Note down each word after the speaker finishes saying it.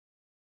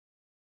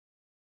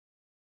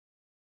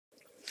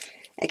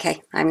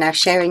Okay, I'm now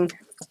sharing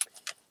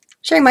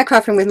my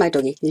craft room with my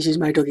doggy. This is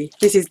my doggy.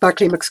 This is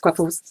Barkley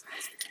McSquaffles.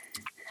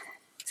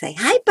 Say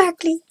hi,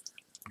 Barkley.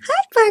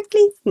 Hi,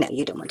 Barkley. No,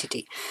 you don't want to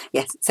do.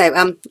 Yes.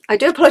 So I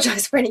do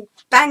apologise for any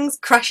bangs,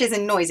 crashes,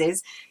 and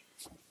noises.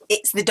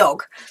 It's the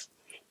dog.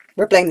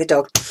 We'll blame the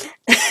dog.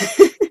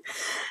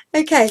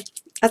 Okay.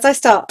 As I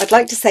start, I'd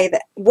like to say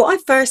that what I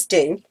first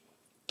do,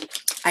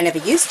 I never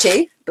used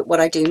to, but what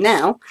I do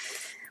now,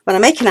 when I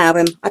make an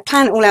album, I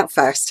plan it all out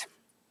first.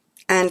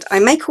 And I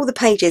make all the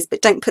pages,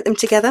 but don't put them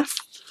together.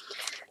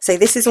 So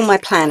this is all my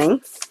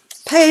planning.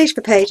 Page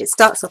for page, it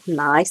starts off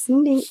nice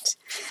and neat.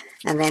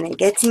 And then it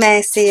gets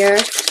messier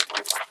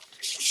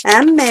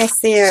and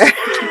messier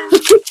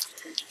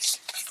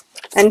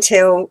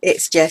until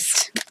it's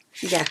just,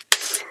 yeah.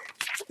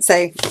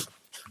 So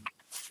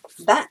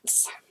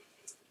that's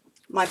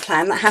my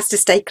plan. That has to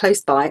stay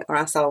close by or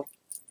else I'll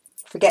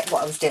forget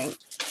what I was doing.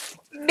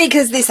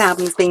 Because this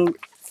album's been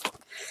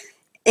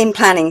in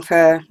planning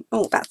for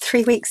about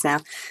 3 weeks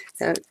now.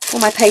 So all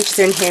my pages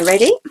are in here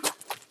ready.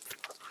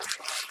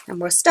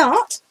 And we'll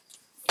start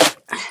with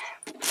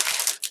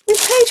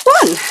page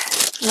 1.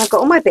 And I've got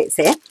all my bits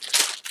here.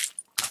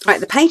 Right,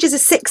 the pages are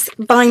 6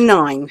 by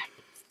 9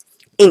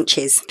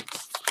 inches.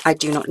 I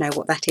do not know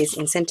what that is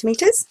in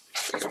centimetres.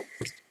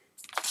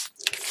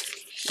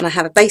 And I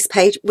have a base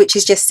page which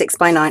is just 6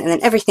 by 9, and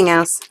then everything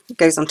else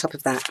goes on top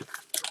of that.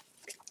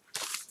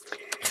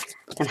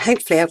 And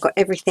hopefully I've got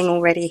everything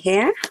already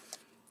here.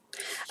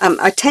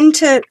 I tend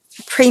to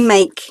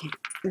pre-make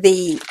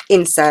the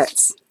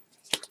inserts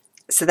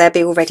so they'll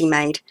be already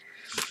made.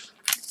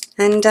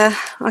 And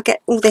I'll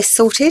get all this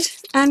sorted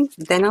and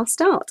then I'll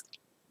start.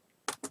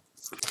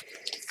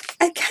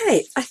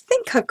 Okay, I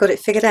think I've got it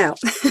figured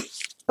out.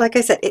 Like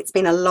I said, it's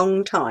been a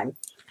long time.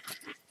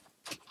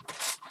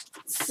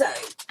 So,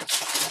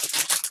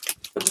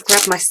 I'll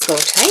grab my score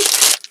tape.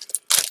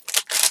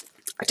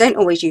 I don't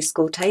always use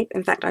score tape.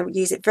 In fact, I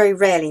use it very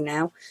rarely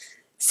now,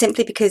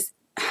 simply because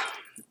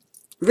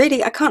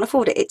really I can't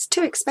afford it. It's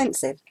too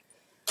expensive.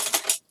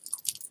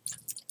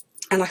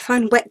 And I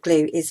find wet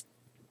glue is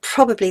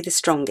probably the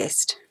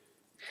strongest.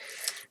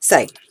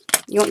 So,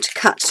 you want to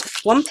cut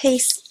one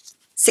piece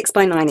 6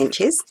 by 9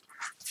 inches.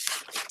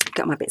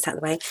 Got my bits out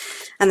of the way.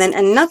 And then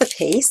another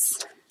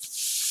piece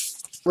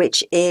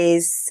which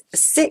is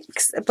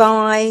 6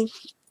 by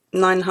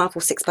 9.5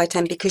 or 6 by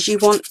 10 because you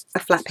want a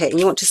flap here and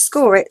you want to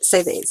score it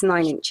so that it's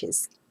 9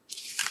 inches.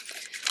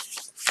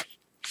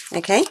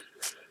 Okay.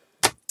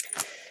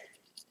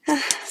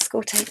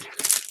 Score tape.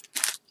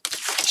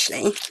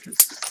 Actually,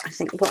 I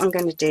think what I'm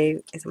going to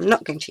do is I'm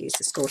not going to use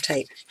the score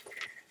tape.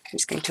 I'm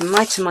just going to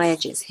mitre my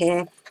edges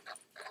here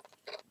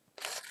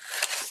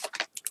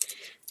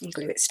and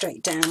glue it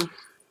straight down.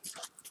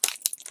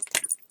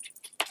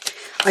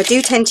 I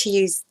do tend to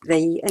use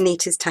the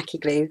Anita's tacky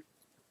glue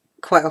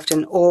quite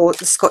often, or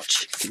the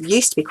Scotch, it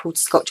used to be called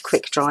Scotch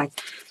Quick Dry.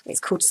 It's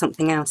called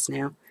something else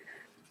now.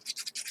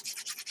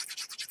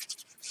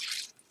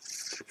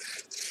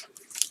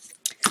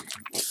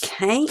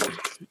 Okay,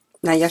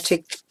 now you have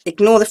to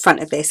ignore the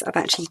front of this. I've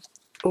actually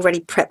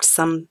already prepped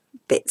some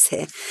bits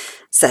here.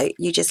 So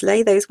you just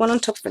lay those one on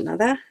top of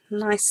another,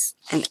 nice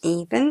and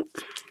even.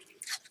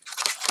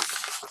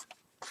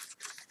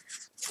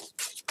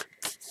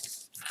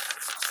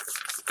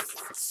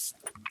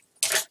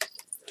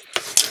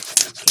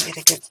 Give it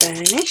a good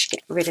burnish,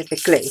 get rid of the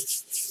glue.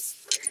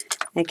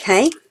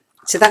 Okay,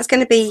 so that's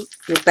going to be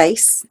your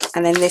base,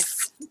 and then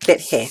this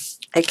bit here.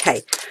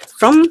 Okay,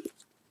 from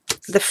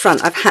the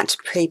front I've had to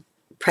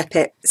pre-prep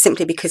it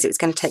simply because it was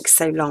going to take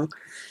so long.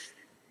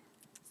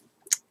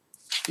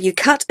 You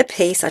cut a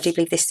piece, I do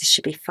believe this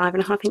should be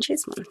 5.5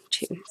 inches. 1,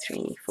 2,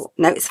 3, 4.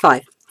 No, it's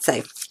 5.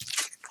 So,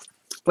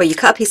 well, you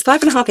cut a piece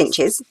 5.5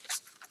 inches,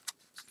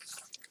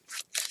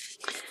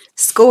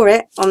 score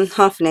it on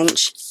 1/2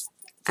 inch,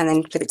 and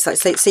then flip it side.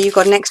 So you've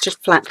got an extra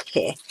flap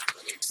here,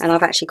 and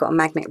I've actually got a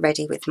magnet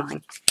ready with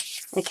mine.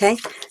 Okay,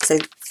 so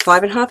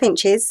 5.5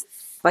 inches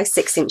by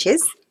 6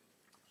 inches.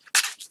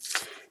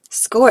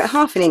 Score it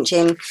 1/2 inch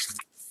in,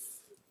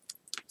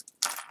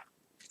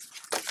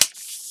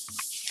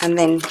 and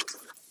then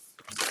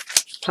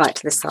apply it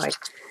to the side.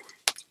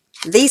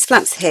 These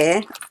flaps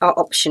here are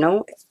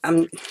optional.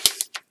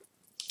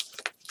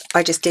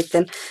 I just did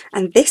them,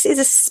 and this is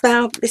a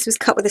spout. This was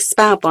cut with a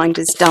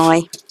Spellbinders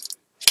die.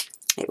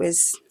 It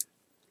was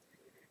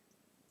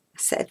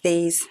a set of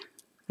these,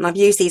 and I've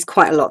used these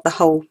quite a lot, the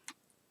whole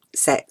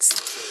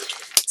sets.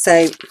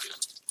 So,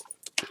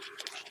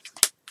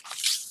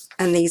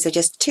 and these are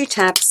just 2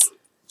 tabs,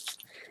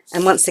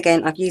 and once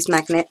again I've used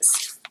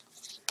magnets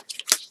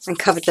and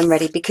covered them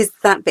ready because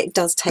that bit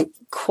does take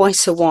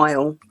quite a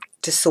while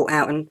to sort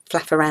out and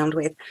flap around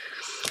with.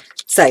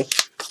 So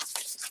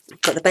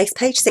I've got the base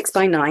page 6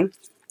 by 9,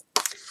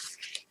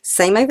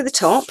 same over the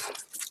top,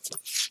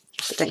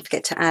 but don't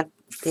forget to add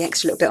the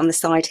extra little bit on the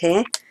side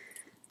here,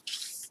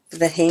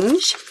 the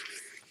hinge,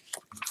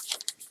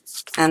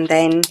 and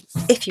then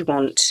if you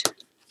want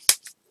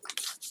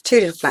 2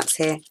 little flaps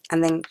here,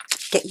 and then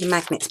get your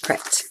magnets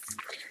prepped.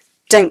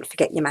 don't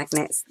forget your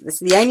magnets.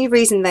 The only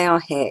reason they are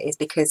here is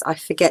because I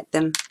forget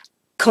them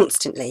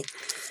constantly.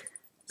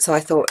 So I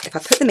thought if I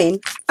put them in,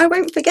 I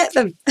won't forget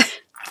them.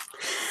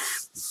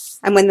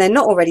 And when they're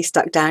not already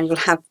stuck down,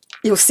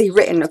 you'll see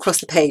written across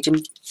the page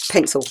in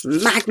pencil,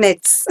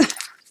 magnets.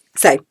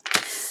 So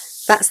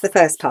that's the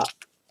first part.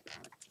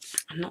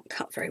 I'm not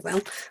cut very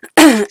well.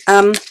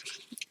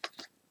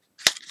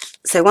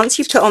 So once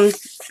you've put on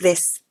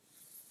this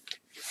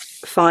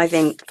 5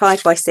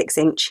 by 6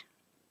 inch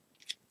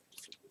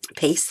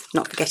piece,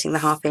 not forgetting the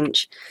 1/2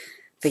 inch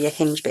for your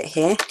hinge bit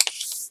here,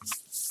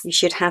 you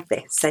should have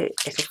this. So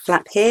it'll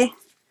flap here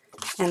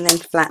and then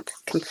flap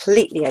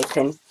completely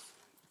open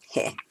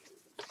here.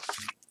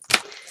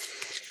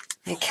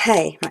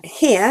 Okay, right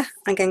here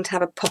I'm going to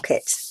have a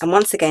pocket, and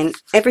once again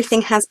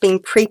everything has been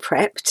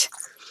pre-prepped,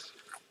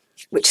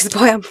 which is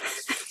why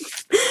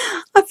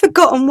I've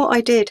forgotten what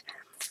I did.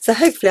 So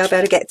hopefully I'll be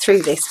able to get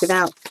through this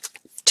without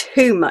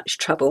too much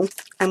trouble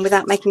and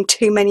without making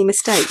too many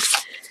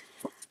mistakes,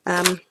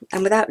 and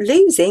without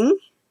losing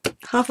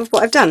half of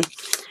what I've done.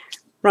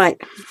 Right,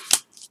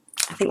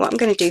 I think what I'm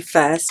going to do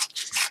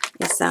first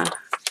is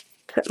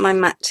put my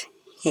mat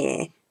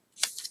here,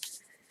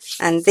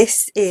 and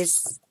this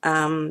is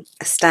a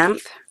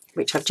stamp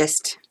which I've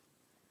just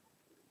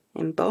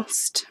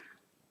embossed,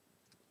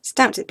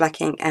 stamped it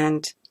black ink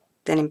and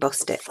then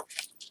embossed it.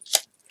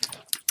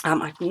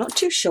 I'm not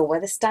too sure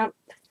where the stamp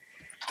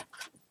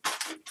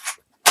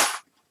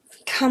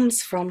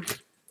comes from.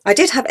 I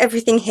did have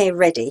everything here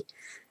ready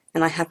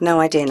and I have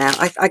no idea now.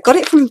 I got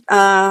it from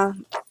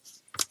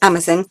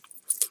Amazon,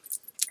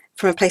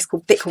 from a place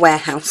called Bic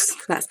Warehouse.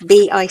 That's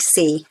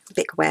B-I-C,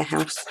 Bic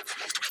Warehouse,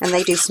 and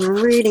they do some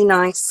really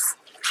nice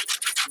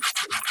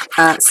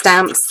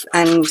stamps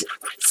and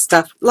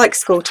stuff like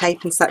school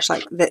tape and such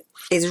like that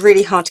is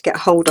really hard to get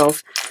hold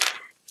of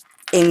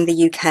in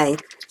the UK.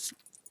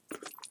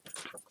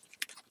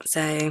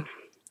 So I'm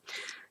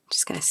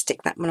just going to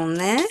stick that one on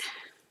there.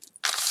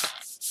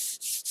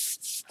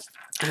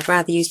 I'd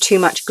rather use too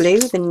much glue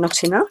than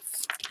not enough.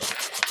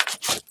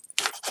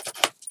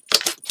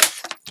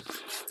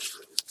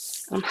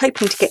 I'm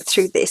hoping to get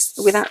through this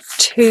without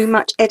too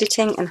much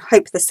editing and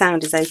hope the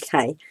sound is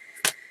okay.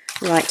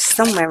 Right,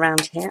 somewhere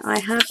around here I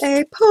have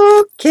a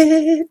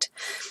pocket,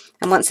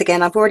 and once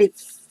again I've already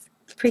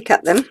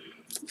pre-cut them.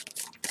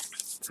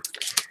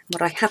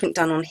 What I haven't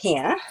done on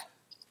here,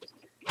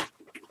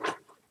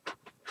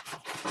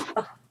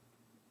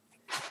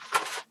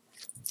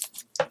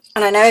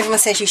 and I know everyone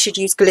says you should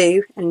use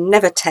glue and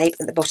never tape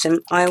at the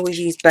bottom. I always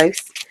use both.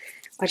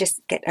 I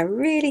just get a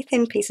really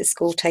thin piece of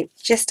school tape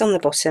just on the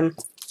bottom,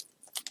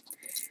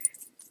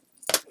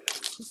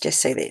 just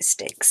so that it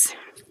sticks.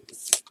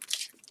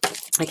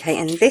 Okay,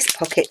 and this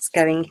pocket's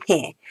going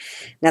here.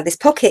 Now this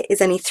pocket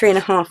is only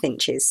 3.5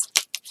 inches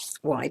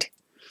wide.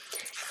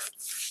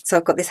 So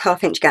I've got this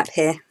 1/2 inch gap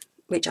here,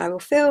 which I will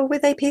fill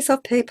with a piece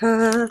of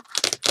paper.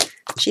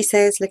 She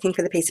says looking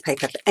for the piece of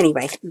paper. But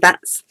anyway,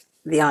 that's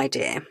the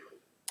idea.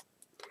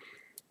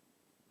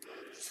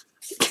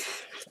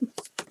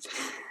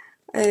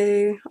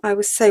 Oh, I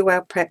was so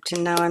well prepped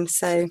and now I'm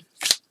so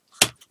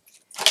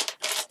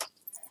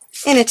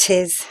in a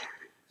tiz.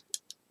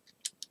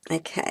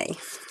 Okay.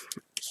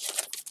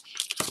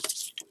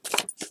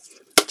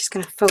 Just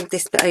going to fold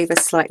this bit over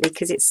slightly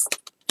because it's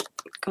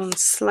gone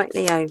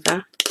slightly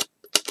over.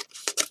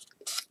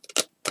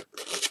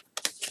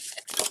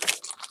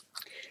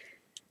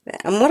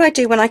 There. And what I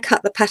do when I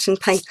cut the pattern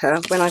paper,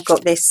 when I've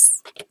got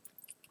this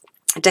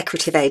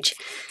decorative edge,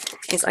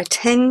 is I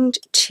tend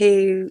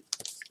to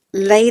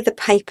lay the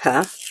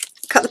paper,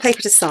 cut the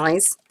paper to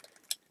size,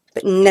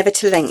 but never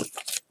to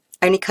length,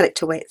 only cut it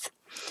to width.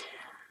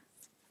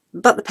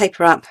 Butt the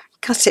paper up,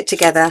 cut it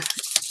together,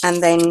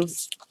 and then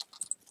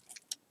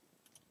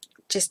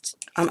just,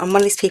 I'm one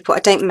of these people, I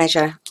don't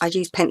measure, I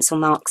use pencil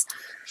marks.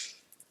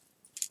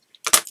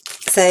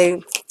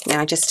 So,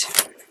 yeah, I just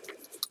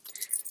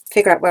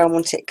figure out where I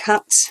want it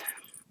cut,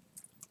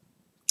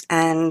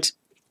 and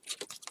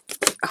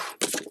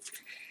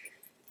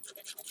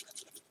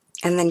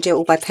then do it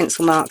all by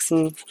pencil marks,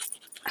 and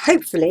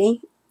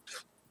hopefully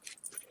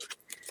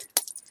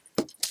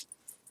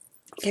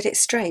get it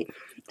straight.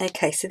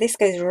 Okay, so this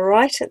goes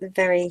right at the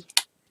very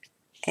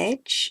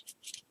edge.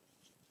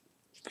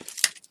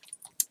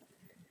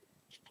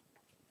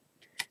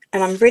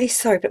 And I'm really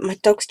sorry, but my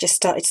dog's just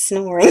started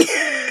snoring.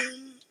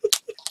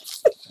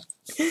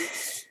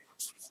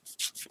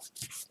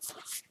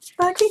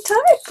 Ugly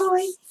tired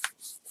boy.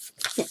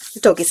 Yeah, the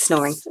dog is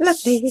snoring.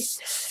 Lovely.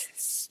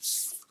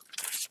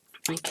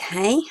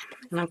 Okay,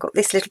 and I've got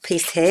this little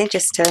piece here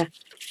just to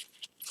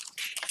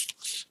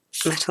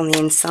mat on the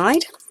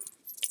inside.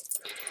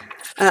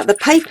 The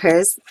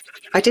papers,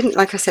 I didn't,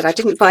 like I said, I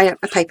didn't buy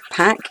a paper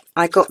pack.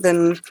 I got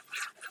them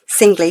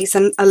singlies,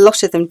 and a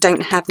lot of them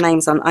don't have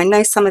names on. I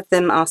know some of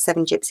them are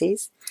 7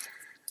 Gypsies.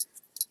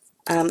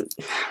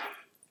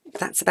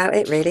 That's about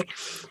it really,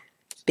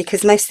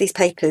 because most of these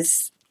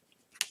papers,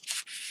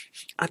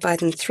 I buy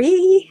them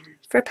 3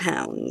 for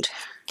 £1.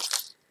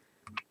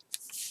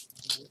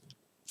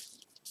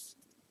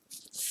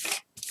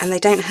 and they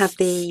don't have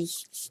the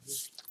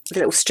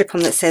little strip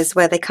on that says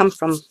where they come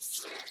from.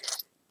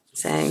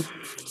 So,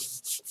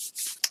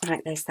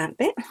 right, there's that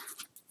bit.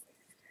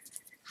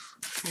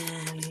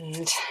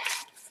 And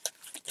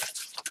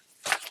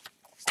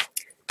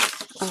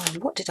oh,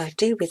 what did I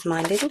do with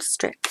my little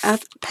strip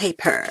of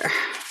paper?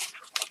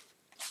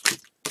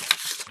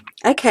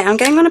 Okay, I'm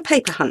going on a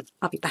paper hunt.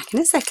 I'll be back in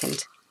a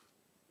second.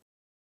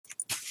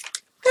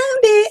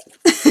 Found it!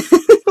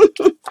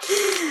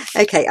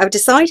 Okay, I've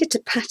decided to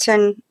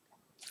pattern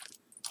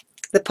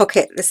the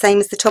pocket the same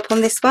as the top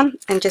on this one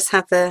and just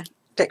have the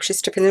extra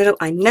strip in the middle.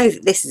 I know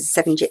that this is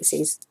 7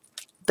 gypsies,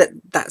 but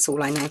that's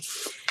all I know.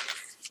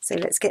 So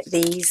let's get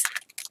these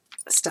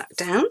stuck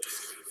down.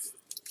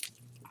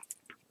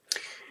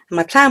 And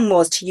my plan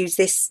was to use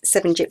this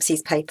 7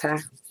 gypsies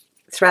paper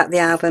throughout the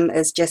album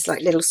as just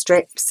like little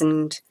strips,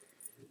 and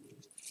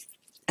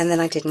then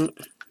I didn't.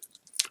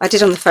 I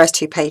did on the first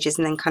 2 pages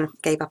and then kind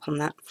of gave up on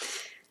that.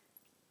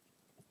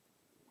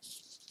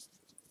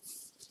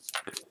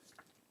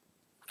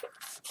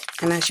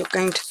 And as you're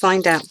going to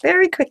find out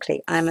very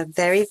quickly, I'm a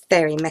very,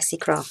 very messy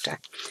crafter.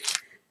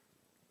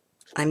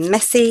 I'm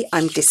messy,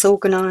 I'm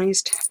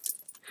disorganised,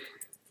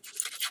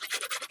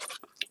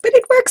 but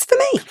it works for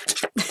me.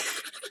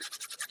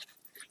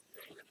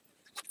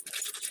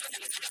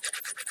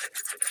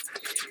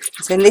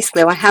 So in this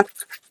glue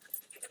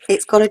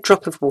it's got a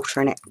drop of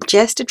water in it,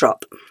 just a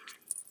drop,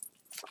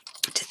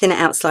 to thin it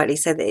out slightly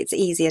so that it's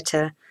easier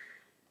to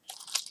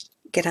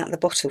get out of the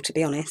bottle, to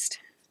be honest.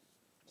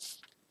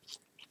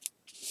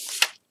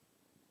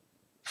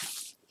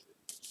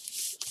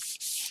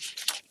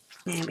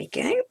 There we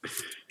go.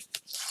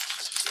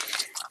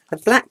 The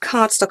black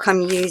cardstock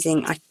I'm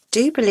using, I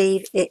do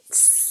believe it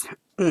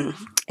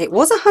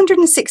was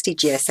 160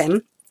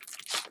 GSM,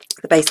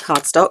 the base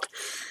cardstock,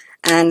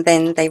 and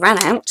then they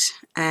ran out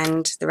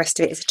and the rest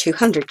of it is a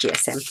 200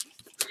 GSM.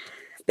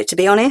 But to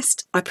be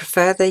honest, I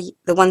prefer the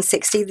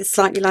 160, the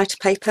slightly lighter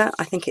paper.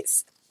 I think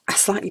it's a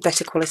slightly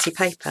better quality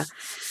paper.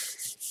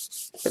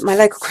 But my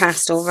local craft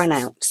store ran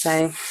out,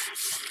 so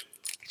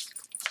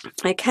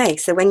okay,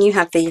 so when you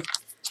have the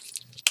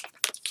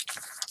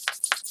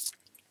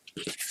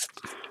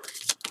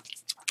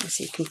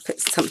so you can put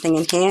something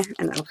in here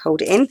and that'll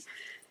hold it in.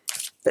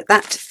 But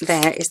that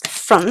there is the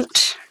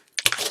front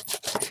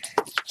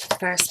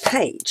first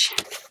page.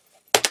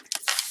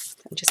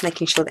 I'm just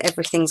making sure that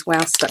everything's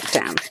well stuck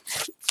down.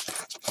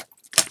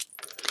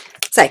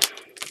 So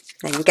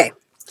there you go.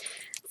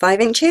 5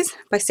 inches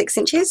by 6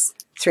 inches,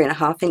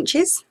 3.5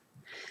 inches.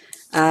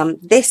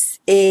 This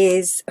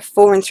is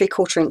 4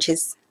 3/4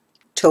 inches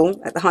tall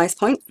at the highest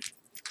point.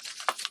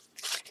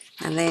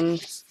 And then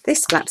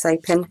this flaps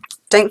open.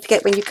 Don't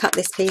forget when you cut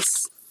this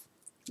piece,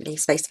 leave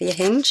space for your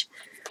hinge,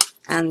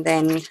 and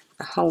then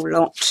the whole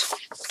lot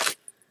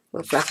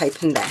will flap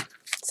open there.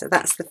 So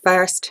that's the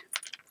first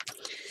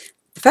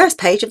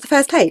page of the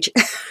first page.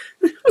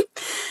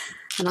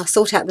 And I'll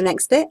sort out the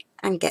next bit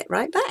and get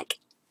right back.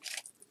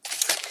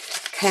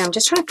 Okay, I'm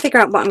just trying to figure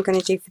out what I'm going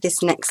to do for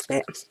this next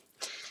bit.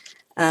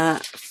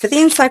 For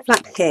the inside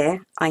flap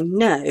here, I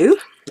know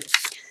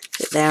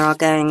that there are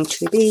going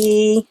to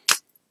be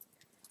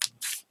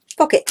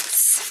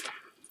pockets.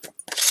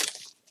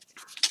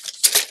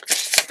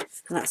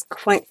 And that's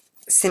quite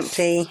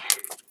simply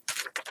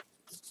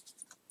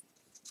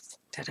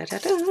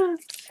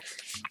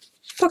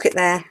pocket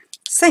there,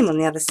 same on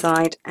the other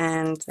side,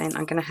 and then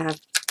I'm going to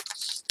have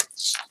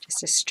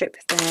just a strip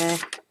there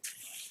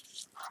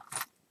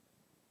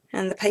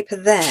and the paper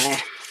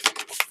there.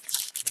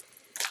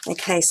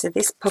 Okay, so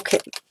this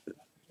pocket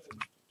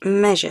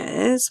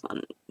measures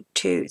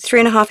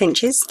 3.5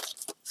 inches,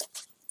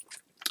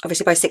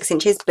 obviously by 6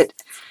 inches, but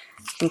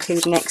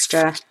include an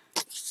extra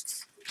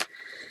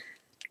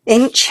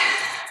inch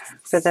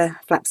for the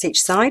flaps each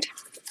side,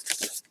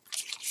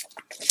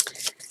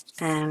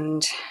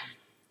 and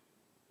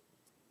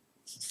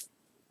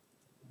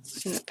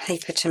the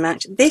paper to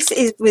match. This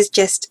was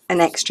just an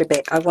extra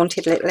bit. I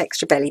wanted a little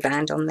extra belly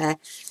band on there,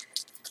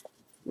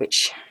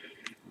 which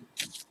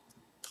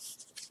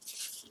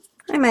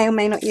I may or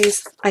may not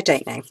use, I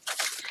don't know.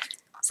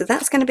 So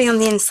that's going to be on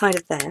the inside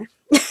of there.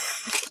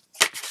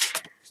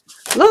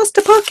 Lost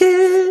a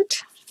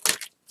pocket!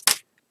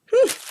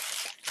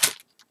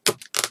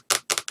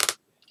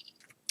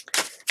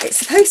 It's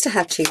supposed to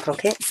have 2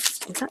 pockets.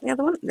 Is that the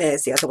other one?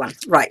 There's the other one.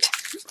 Right.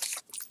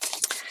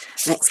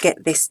 Let's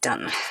get this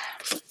done.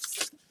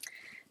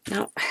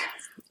 Now,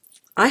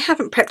 I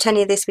haven't prepped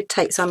any of this with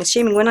tape, so I'm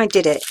assuming when I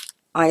did it,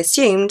 I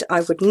assumed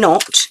I would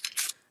not,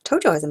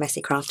 told you I was a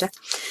messy crafter,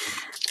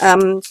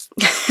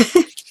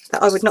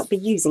 that I would not be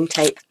using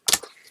tape.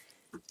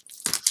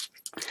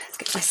 Let's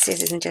get my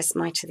scissors and just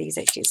miter these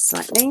edges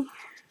slightly.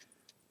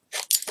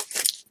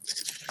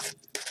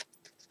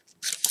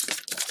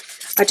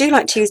 I do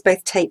like to use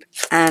both tape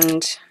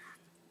and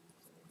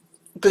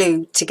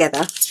glue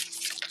together,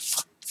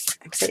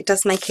 because it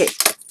does make it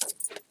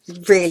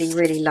really,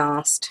 really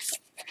last.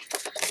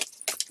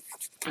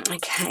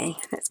 Okay,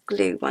 let's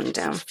glue one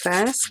down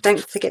first.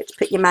 Don't forget to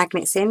put your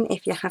magnets in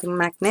if you're having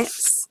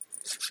magnets.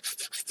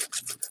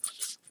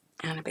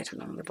 And a bit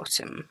along the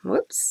bottom.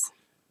 Whoops.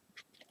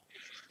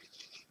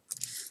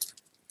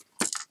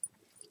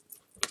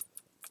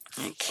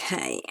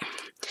 Okay.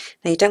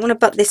 Now you don't want to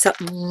butt this up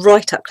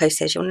right up close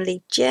here. You want to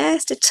leave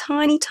just a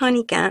tiny,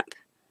 tiny gap,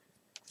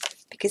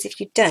 because if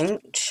you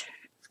don't,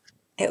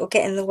 it will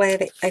get in the way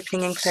of it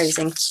opening and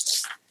closing.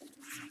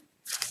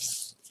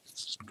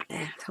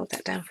 There, hold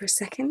that down for a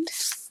second.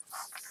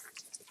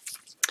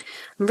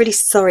 I'm really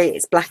sorry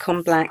it's black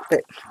on black,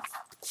 but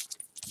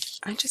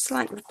I just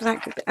like the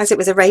black. As it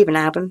was a Raven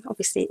album,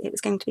 obviously it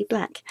was going to be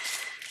black.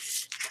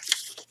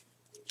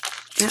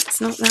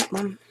 That's not that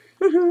one.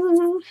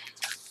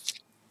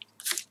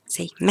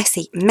 See,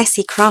 messy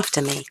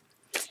crafter me.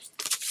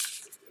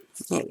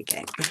 There we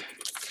go.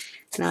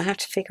 Now I have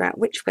to figure out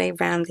which way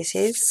round this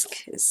is,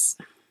 because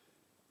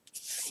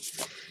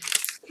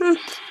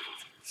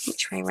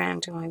which way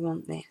round do I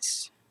want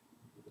this?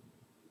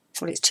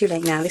 Well, it's too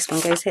late now. This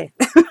one goes here.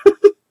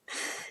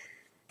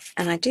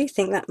 And I do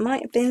think that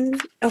might have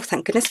been... Oh,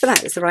 thank goodness for that.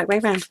 It was the right way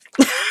round.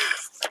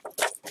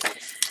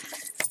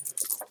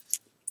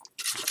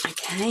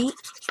 Okay.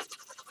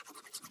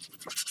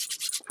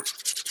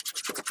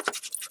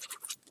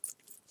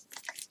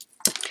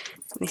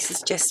 This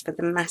is just for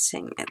the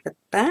matting at the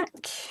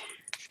back,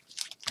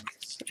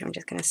 which I'm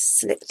just going to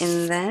slip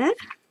in there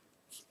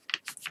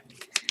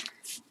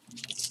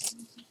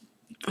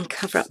and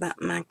cover up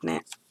that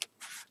magnet.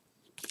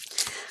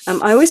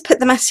 I always put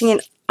the matting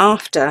in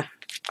after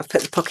I've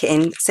put the pocket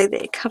in, so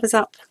that it covers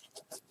up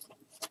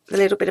the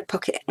little bit of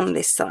pocket on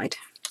this side.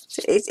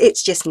 So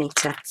it's just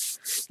neater.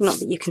 Not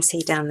that you can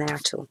see down there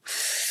at all.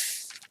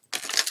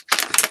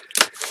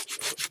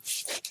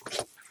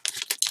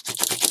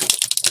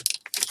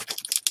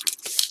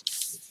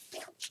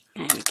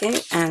 There we go,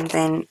 and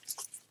then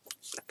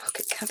the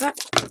pocket cover.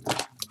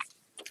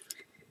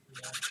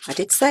 I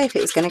did say if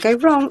it was going to go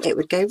wrong, it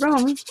would go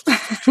wrong.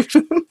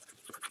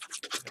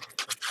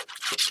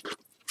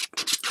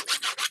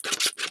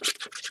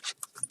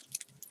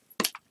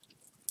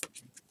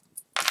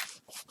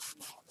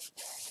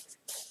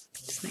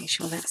 Just make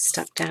sure that's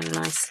stuck down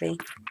nicely.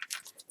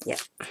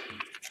 Yep.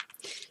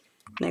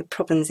 No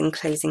problems in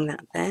closing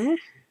that there.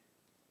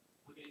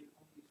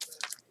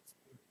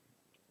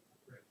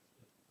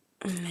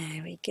 And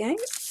there we go.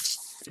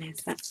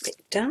 There's that bit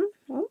done.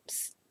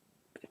 Oops.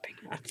 Bring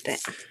it up a bit.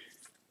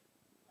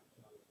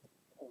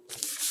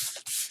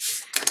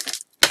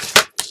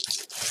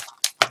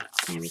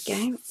 There we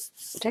go.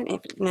 I don't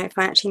know if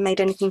I actually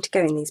made anything to go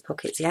in these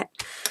pockets yet,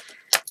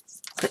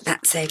 but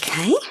that's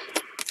okay.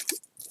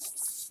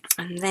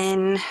 And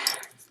then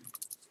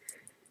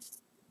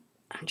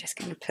I'm just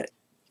going to put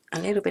a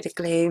little bit of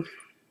glue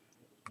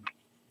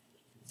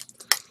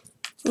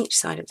each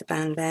side of the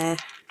band there,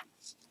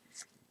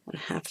 and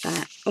have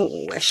that.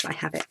 Oh, where shall I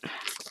have it?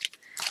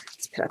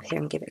 Let's put it up here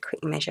and give it a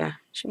quick measure.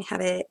 Should we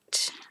have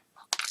it?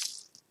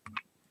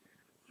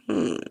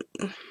 There.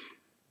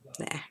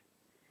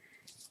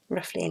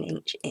 Roughly an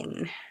inch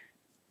in.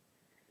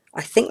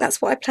 I think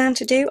that's what I plan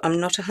to do. I'm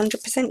not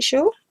 100%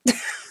 sure.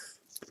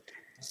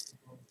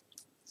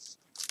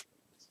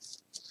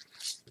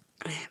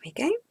 There we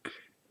go.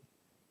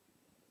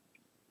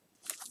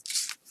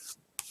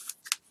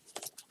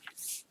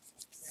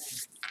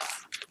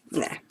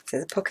 There, so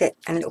the pocket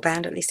and little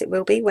band, at least it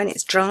will be when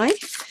it's dry.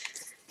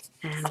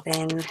 And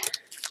then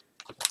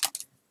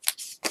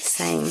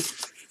same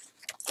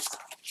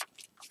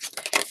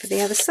for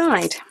the other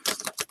side.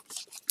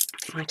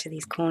 Right to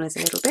these corners a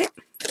little bit.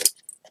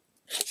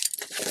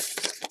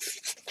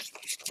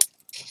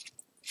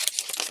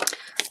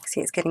 See,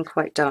 it's getting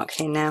quite dark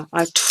here now.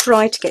 I've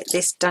tried to get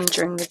this done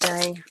during the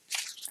day,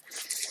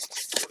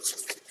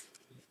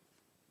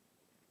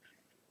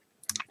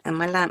 and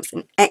my lamp's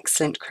an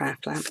excellent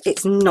craft lamp.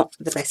 It's not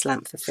the best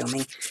lamp for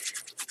filming.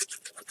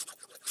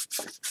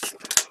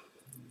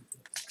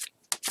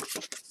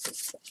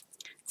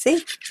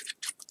 See?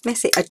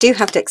 Messy. I do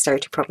have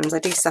dexterity problems. I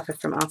do suffer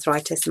from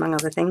arthritis, among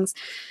other things.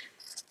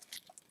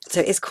 So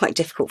it is quite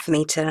difficult for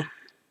me to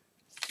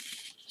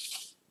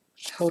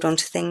hold on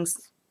to things.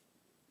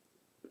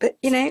 But,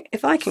 you know,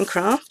 if I can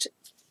craft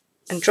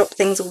and drop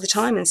things all the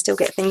time and still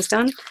get things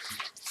done,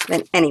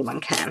 then anyone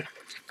can.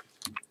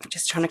 I'm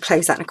just trying to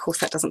close that, and of course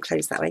that doesn't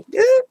close that way.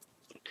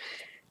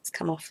 It's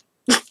come off.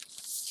 Hold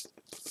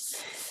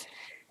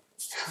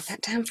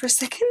that down for a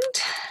second.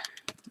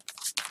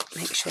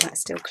 Make sure that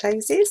still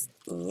closes.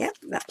 Yep,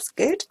 that's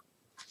good.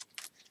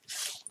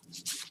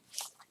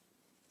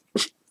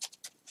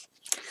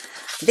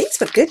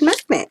 These were good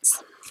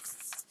magnets.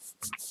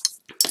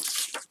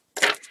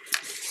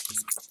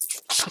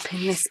 Pop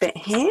in this bit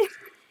here.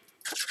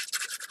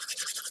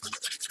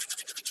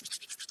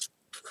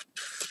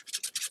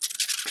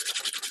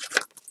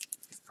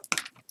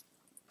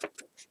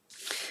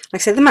 Like I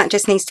said, the mat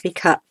just needs to be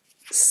cut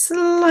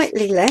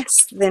slightly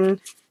less than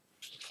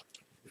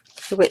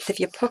the width of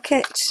your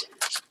pocket,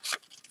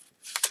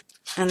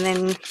 and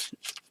then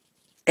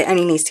it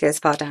only needs to go as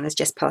far down as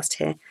just past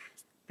here,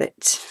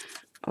 but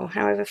or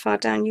however far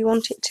down you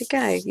want it to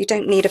go. You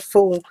don't need a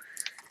full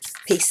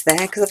piece there,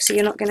 because obviously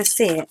you're not going to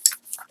see it.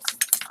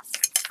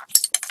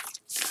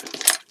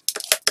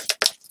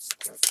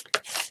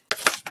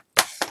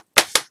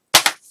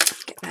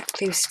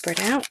 glue spread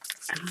out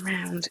and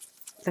round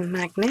the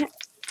magnet.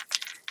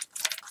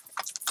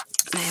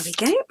 There we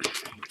go.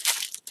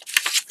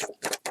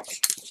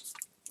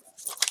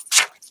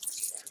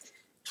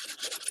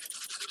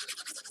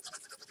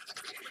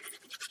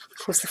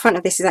 Of course, the front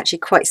of this is actually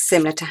quite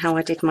similar to how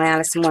I did my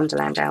Alice in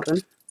Wonderland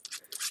album.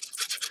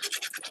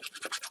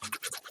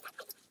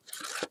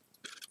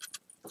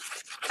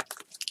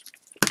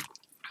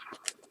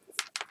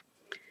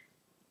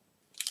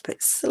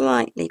 But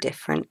slightly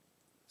different.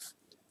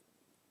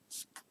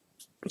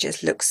 It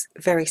just looks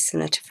very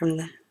similar to from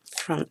the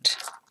front.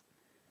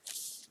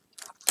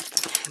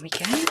 There we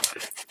go.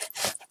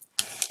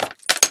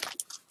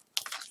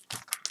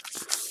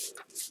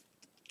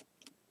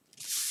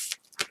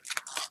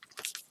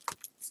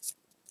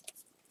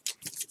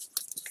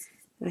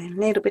 Then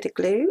a little bit of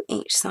glue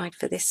each side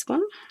for this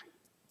one.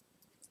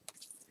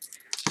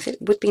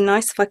 It would be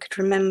nice if I could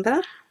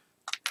remember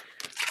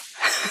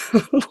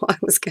what I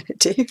was going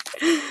to do.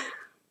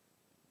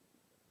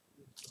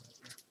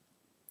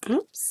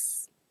 Oops.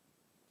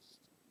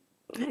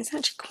 That is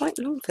actually quite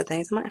long for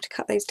those. I might have to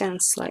cut those down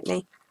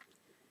slightly.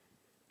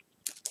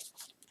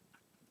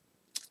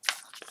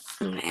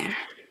 There.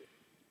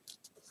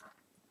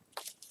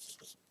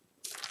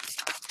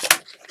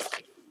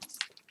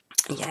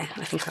 Yeah,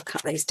 I think I'll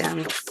cut those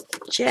down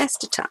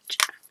just a touch.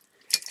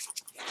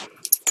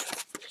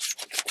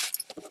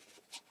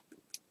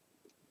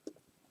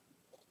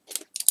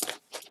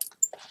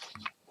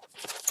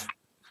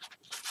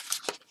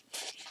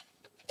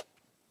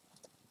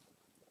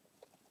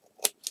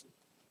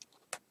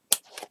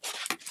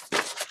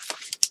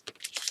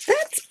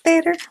 That's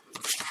better.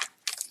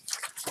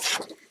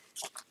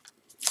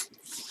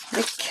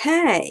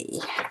 Okay.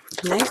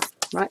 No,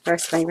 right,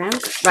 first way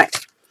round. Right.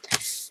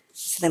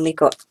 So then we've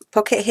got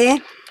pocket here,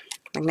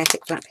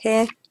 magnetic flap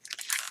here,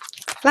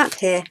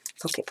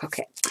 pocket,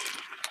 pocket.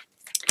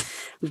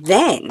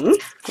 Then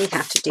we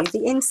have to do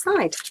the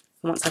inside.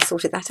 Once I've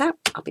sorted that out,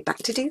 I'll be back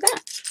to do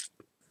that.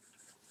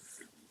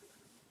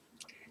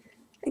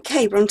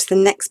 Okay, we're on to the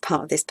next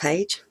part of this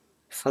page,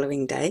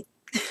 following day.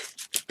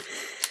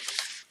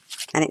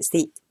 And it's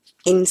the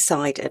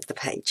inside of the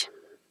page.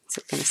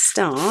 So we're going to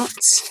start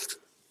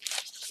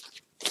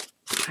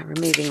by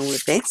removing all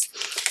of this.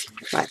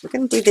 Right, we're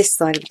going to do this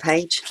side of the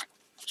page.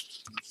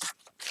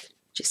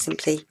 Just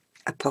simply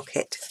a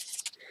pocket.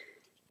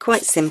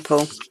 Quite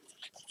simple,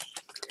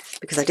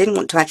 because I didn't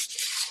want to add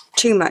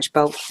too much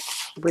bulk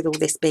with all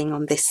this being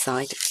on this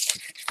side.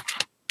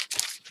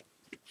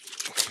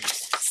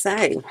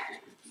 So,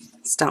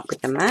 start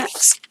with the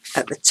mat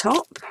at the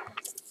top.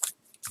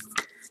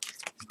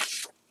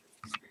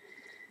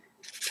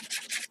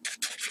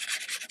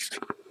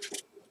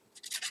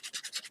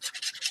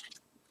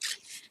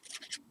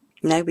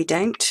 No, we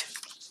don't.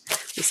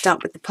 We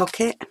start with the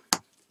pocket.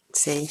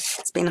 See,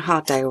 it's been a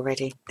hard day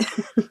already.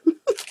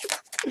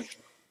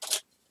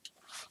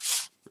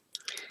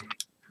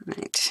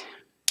 Right,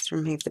 let's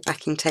remove the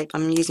backing tape.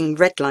 I'm using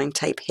red line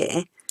tape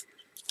here.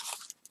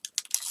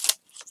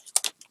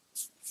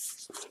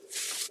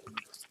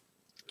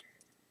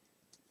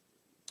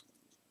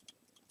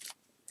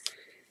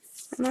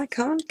 And I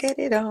can't get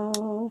it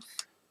off.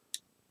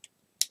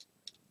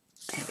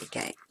 There we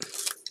go.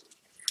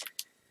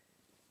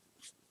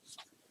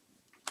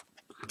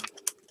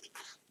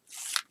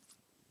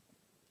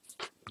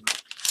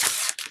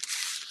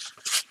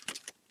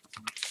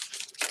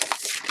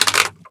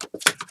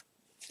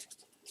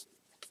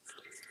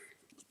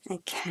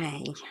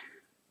 Okay,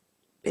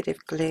 bit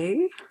of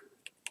glue.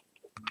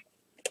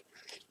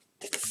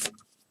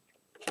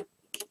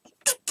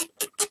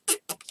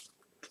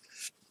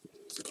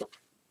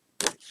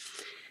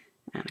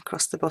 And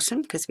across the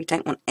bottom, because we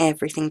don't want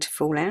everything to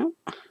fall out.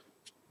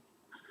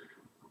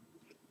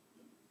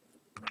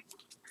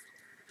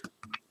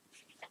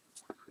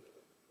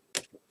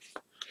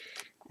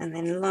 And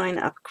then line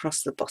it up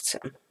across the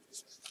bottom.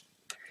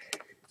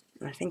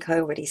 And I think I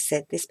already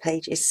said this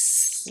page is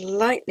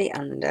slightly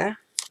under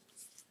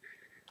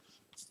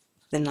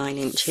the 9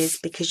 inches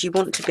because you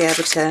want to be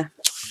able to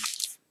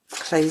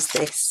close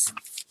this.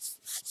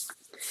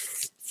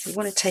 So you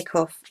want to take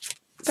off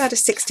about a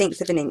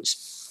 1/16 of an inch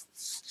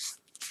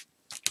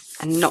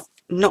and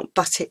not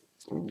butt it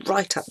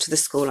right up to the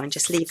score line,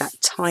 just leave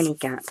that tiny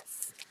gap.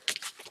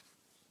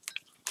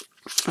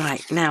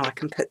 Right, now I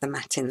can put the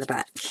mat in the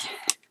back.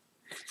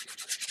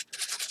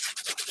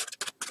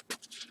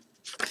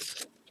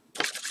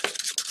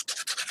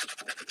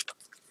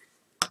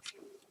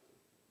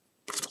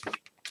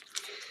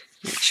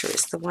 Make sure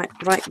it's the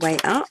right way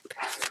up.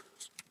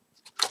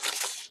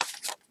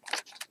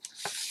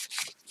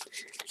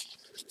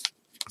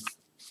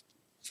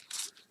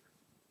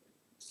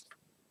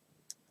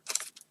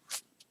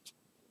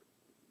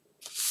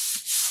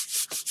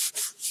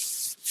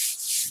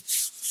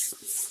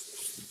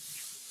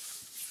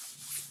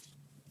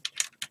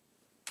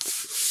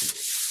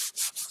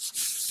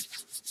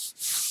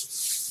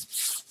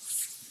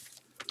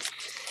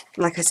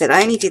 Like I said,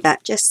 I only do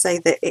that just so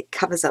that it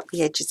covers up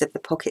the edges of the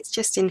pockets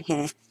just in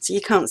here, so you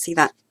can't see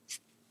that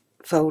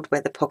fold where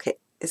the pocket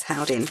is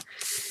held in.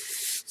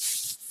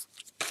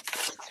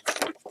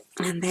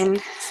 And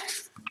then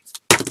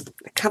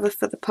the cover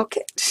for the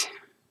pocket.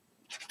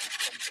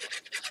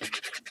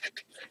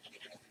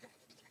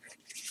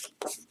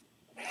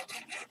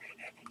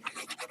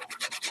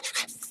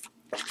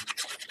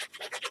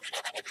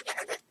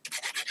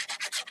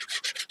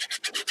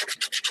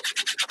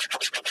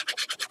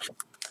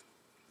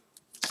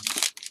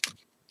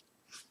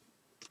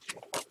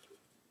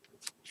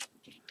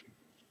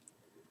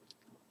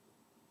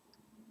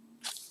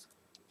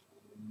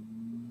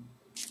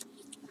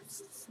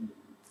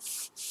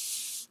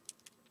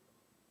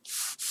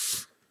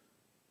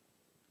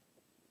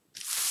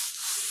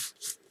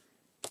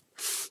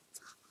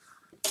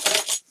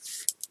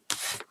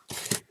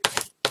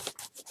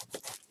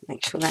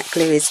 Make sure that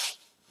glue is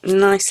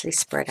nicely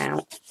spread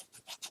out.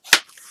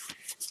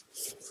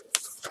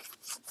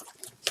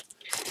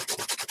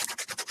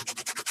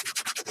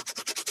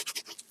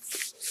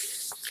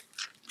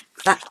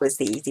 That was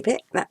the easy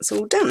bit, that's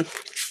all done.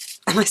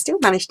 And I still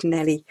managed to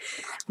nearly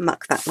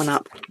muck that one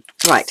up.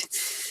 Right,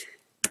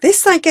 this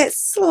side gets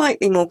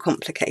slightly more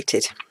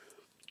complicated.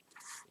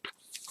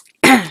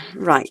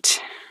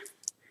 Right,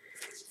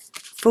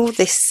 for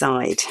this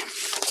side,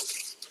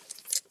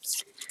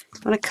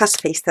 I want a cut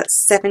piece that's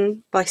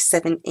 7 by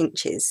 7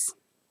 inches.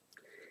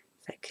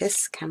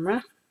 Focus,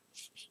 camera.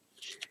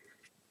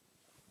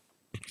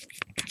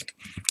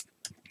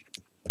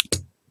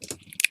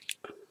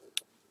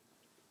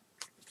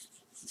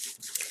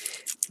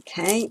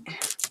 Okay,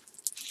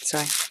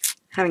 sorry,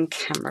 having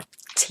camera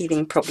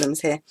teething problems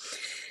here.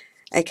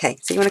 Okay,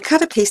 so you want to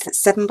cut a piece that's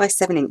 7 by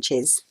 7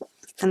 inches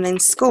and then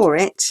score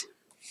it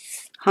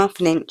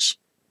 1/2 inch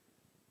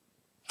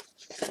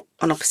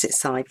on opposite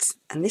sides,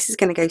 and this is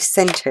going to go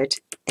centered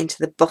into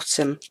the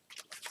bottom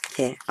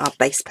here, our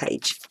base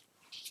page.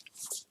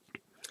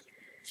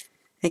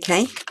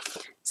 Okay,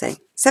 so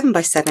 7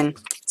 by 7,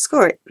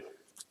 score it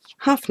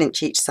 1/2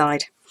 inch each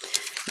side,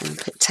 and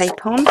put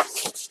tape on,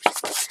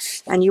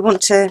 and you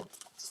want to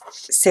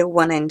seal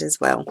one end as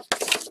well.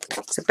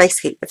 So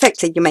basically,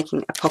 effectively, you're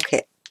making a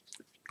pocket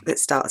that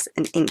starts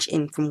 1 inch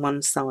in from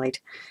one side.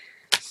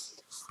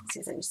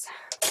 Scissors.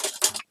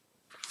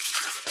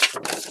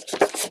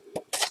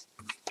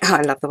 Oh,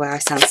 I love the way I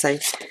sound, so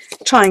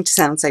trying to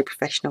sound so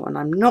professional, and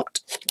I'm not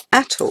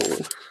at all.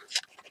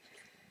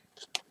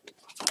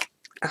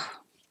 Oh.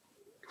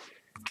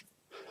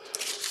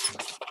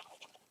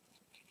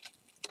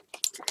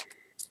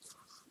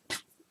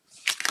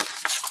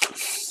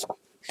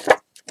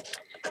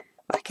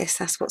 I guess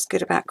that's what's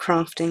good about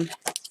crafting.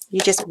 You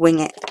just wing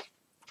it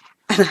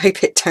and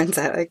hope it turns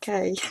out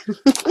okay.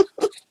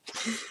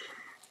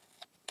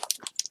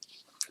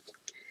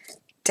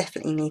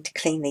 Definitely need to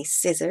clean these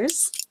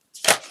scissors.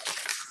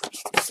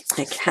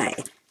 Okay,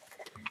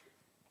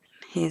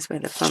 here's where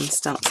the fun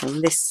starts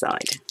on this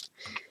side.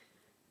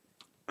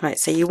 Right,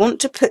 so you want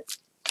to put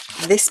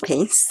this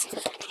piece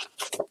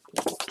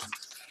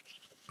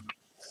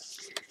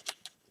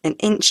 1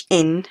 inch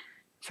in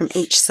from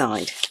each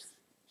side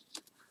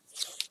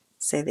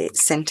so that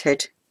it's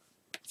centered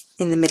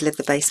in the middle of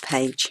the base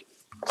page,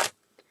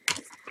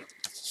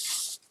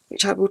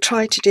 which I will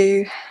try to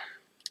do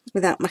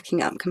without mucking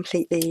it up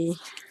completely.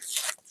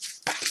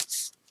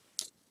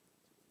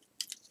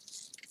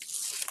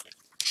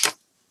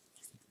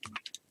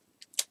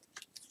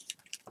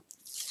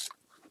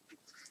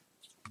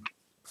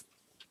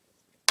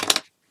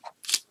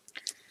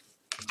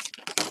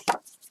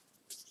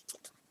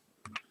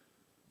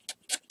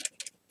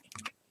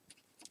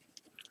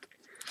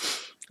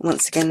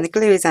 Once again, the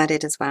glue is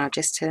added as well,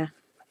 just to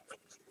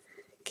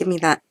give me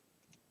that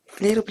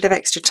little bit of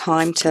extra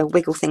time to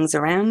wiggle things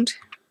around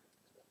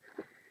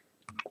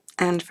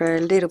and for a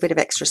little bit of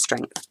extra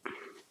strength.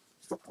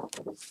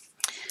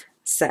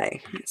 So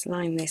let's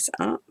line this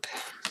up.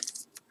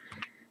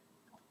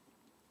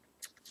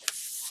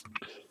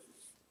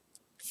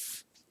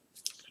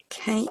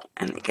 Okay,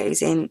 and it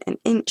goes in 1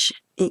 inch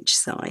each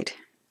side.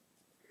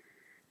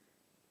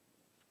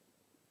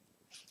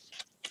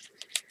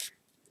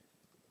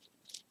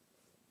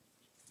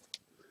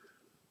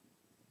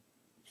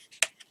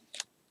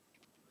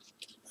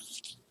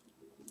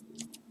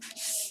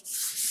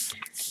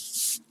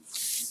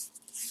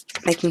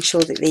 Making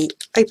sure that the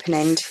open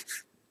end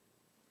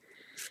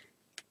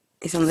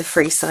is on the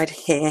free side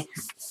here,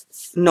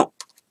 not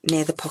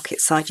near the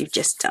pocket side you've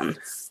just done.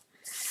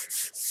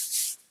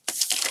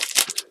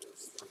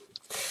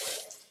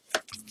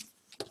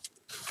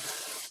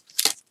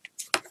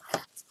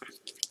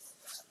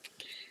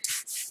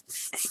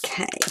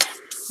 Okay,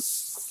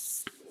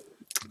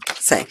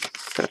 so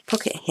I've got a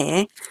pocket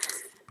here.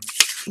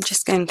 I'm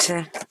just going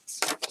to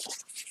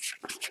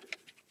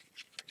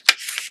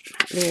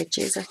the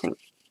edges, I think.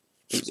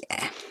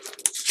 Yeah.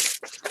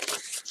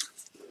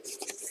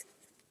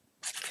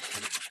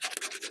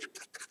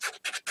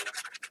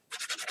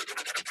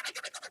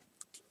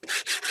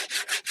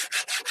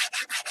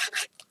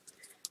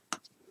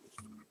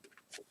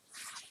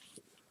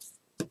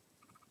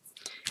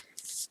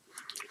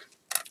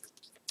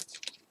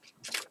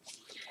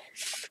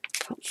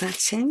 Pop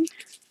that in.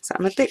 So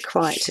I'm a bit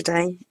quiet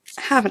today.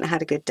 I haven't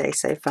had a good day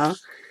so far.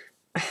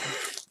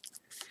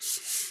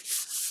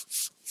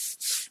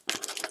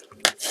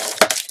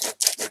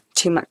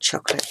 too much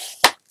chocolate.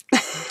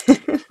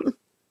 Make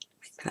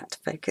that to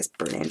focus,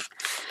 brilliant.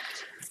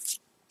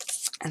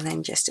 And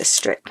then just a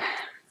strip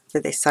for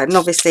this side. And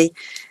obviously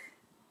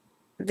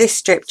this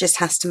strip just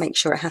has to make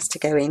sure it has to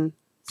go in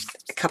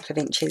a couple of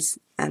inches,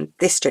 and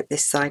this strip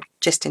this side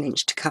just an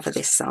inch to cover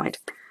this side.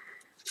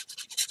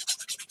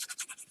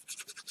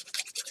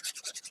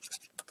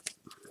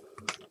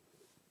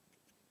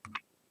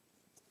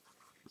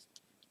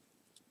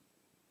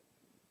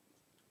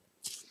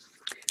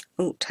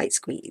 Oh, tight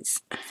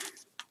squeeze.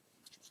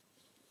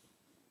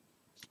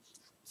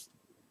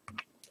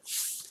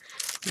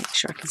 Make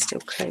sure I can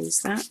still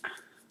close that.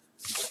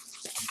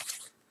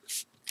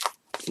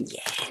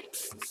 Yeah.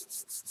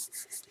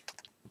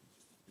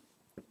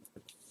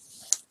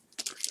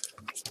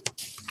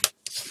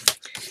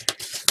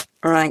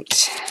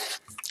 Right,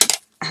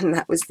 and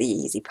that was the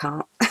easy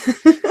part.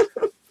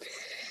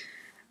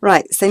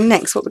 Right, so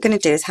next what we're going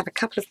to do is have a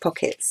couple of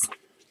pockets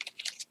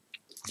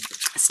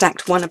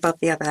stacked one above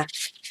the other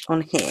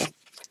on here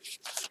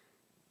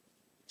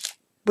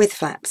with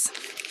flaps,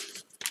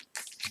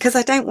 because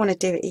I don't want to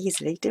do it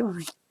easily, do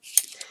I?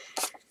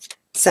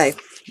 So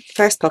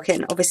first pocket,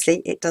 and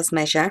obviously it does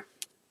measure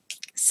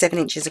 7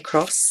 inches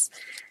across,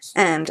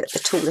 and at the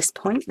tallest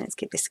point, let's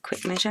give this a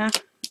quick measure.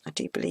 I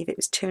do believe it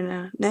was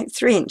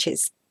 3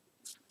 inches.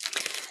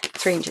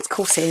 3 inches, of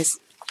course it is,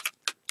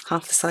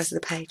 half the size of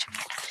the page.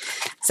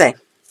 So,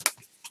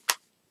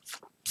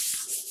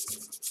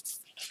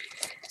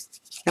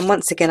 and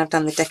once again I've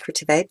done the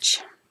decorative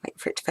edge. Wait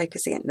for it to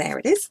focus again. There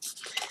it is.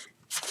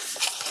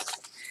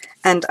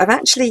 And I've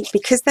actually,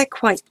 because they're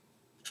quite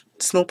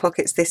small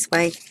pockets this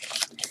way,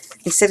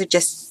 instead of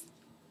just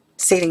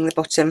sealing the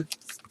bottom,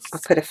 I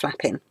put a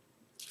flap in.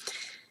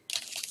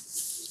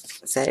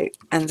 So,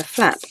 and the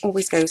flap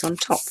always goes on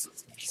top.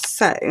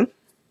 So,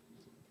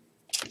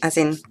 as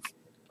in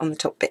on the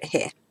top bit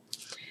here.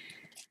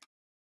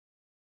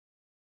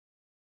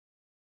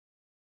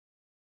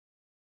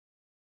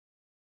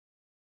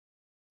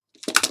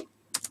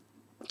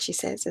 She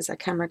says as our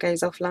camera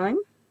goes offline.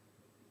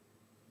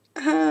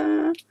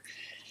 Oh,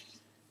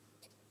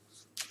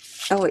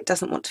 it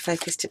doesn't want to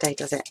focus today,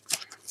 does it?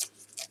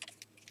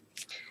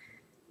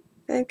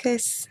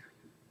 Focus.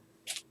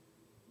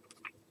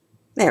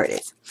 There it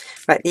is.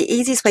 Right, the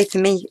easiest way for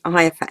me,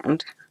 I have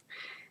found,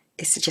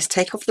 is to just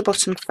take off the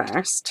bottom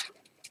first.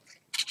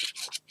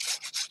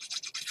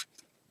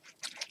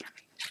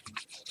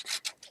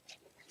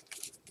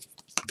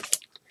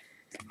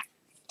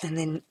 And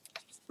then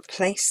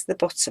place the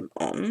bottom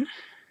on.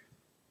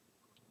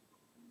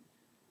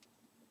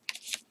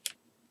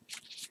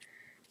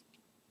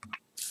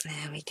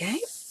 There we go.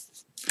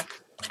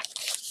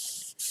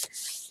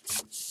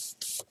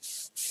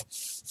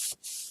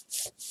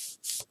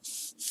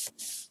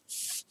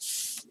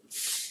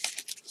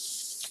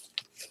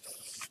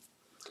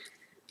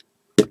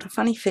 A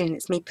funny feeling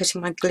it's me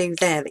putting my glue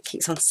there that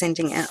keeps on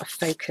sending it out of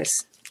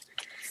focus.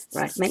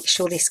 Right, make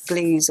sure this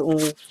glue's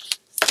all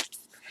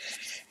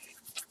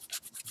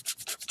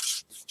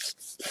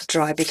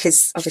dry,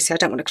 because obviously I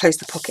don't want to close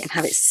the pocket and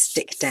have it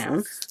stick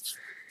down.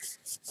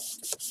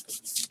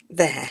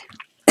 There.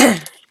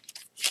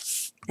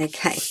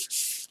 Okay.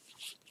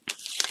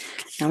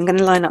 Now I'm going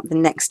to line up the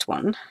next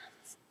one.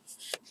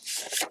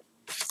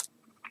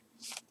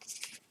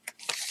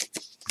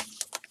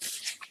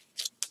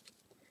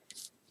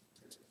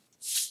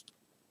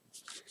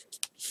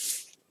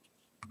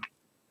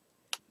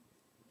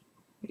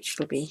 Which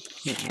will be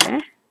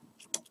here.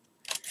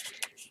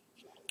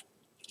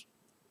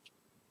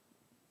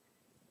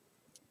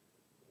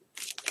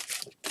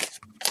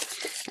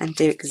 And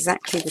do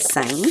exactly the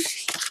same.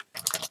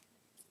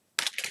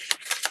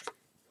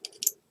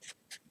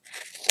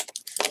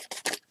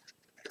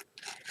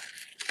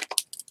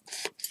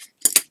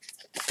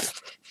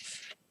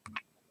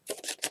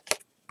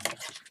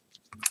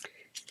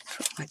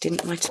 I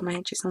didn't write my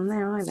edges on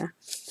there either.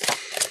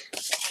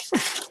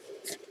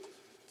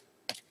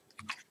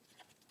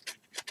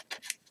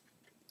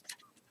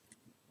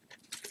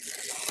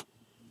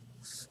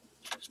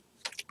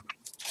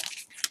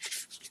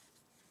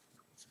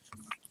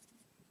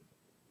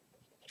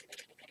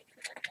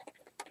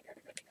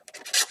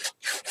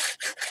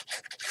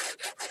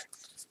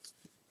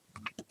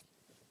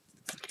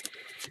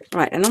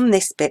 Right, and on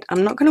this bit,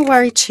 I'm not going to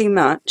worry too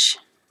much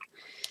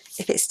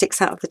if it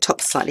sticks out of the top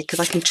slightly,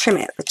 because I can trim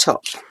it at the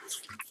top. So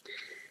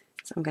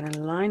I'm going to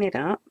line it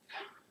up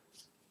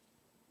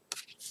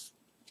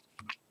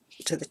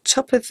to the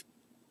top of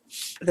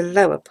the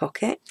lower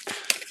pocket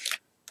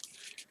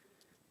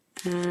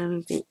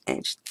and the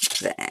edge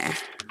there.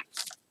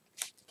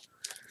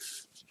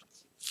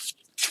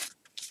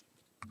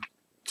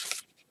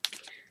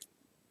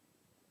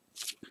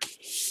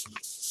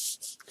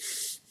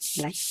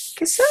 Like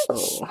so.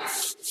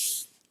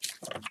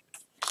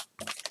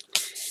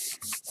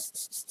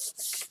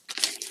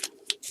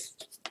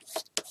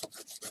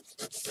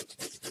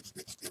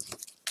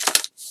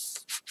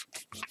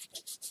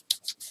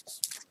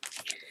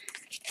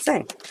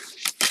 So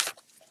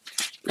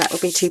that will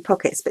be 2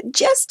 pockets, but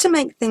just to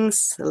make things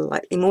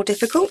slightly more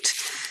difficult,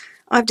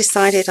 I've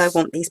decided I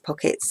want these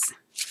pockets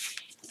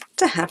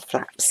to have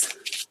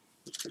flaps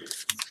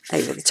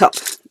over the top,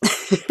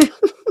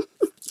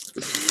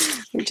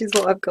 which is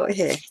what I've got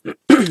here.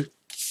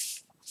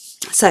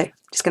 So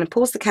just going to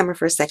pause the camera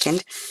for a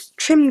second,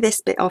 trim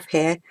this bit off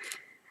here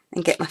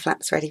and get my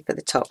flaps ready for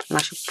the top, and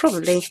I should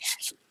probably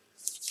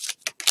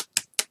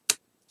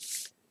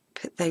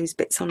put those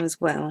bits on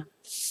as well.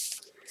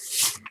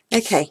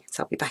 Okay,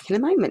 so I'll be back in a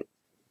moment.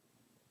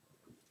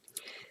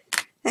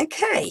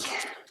 Okay,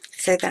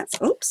 so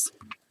that's, oops,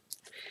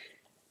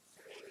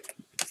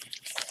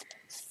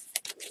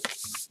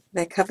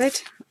 they're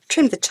covered.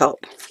 Trim the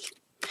top.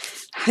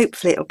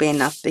 Hopefully it'll be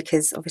enough,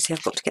 because obviously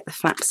I've got to get the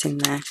flaps in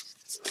there.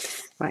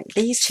 Right,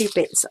 these two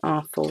bits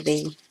are for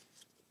the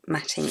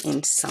matting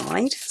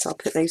inside, so I'll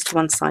put those to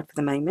one side for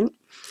the moment.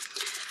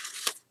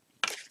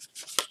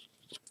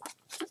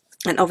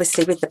 And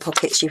obviously with the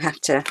pockets you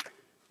have to,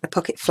 the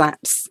pocket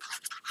flaps,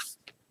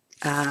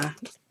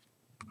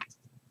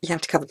 you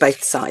have to cover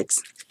both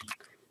sides.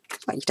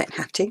 Well, you don't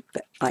have to,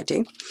 but I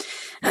do.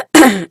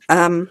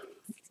 And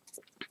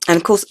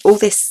of course all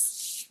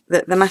this,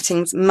 the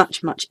matting's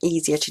much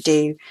easier to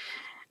do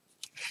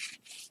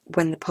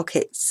when the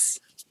pockets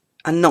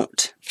are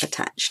not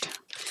attached.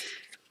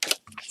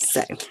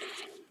 So,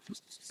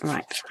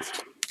 right.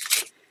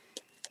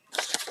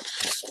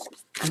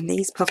 And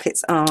these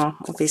pockets are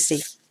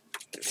obviously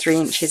 3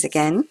 inches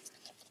again.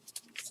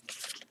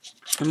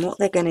 And what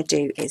they're going to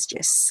do is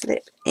just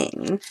slip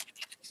in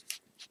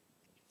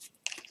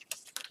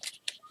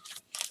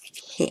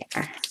here,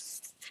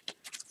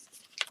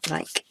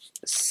 like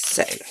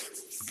so.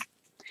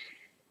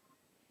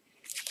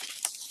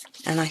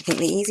 And I think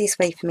the easiest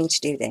way for me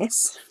to do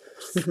this,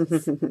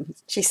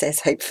 she says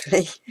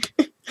hopefully,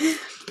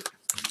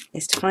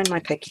 is to find my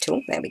pokey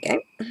tool. There we go.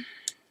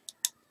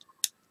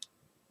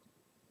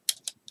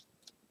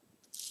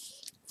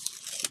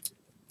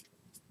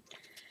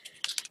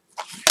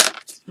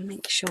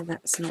 Make sure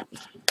that's not,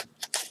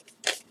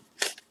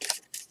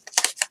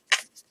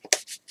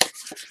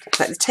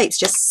 like the tape's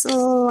just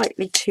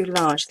slightly too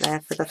large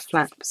there for the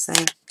flap, so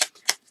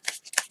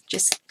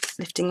just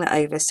lifting that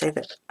over so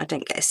that I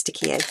don't get a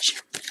sticky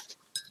edge.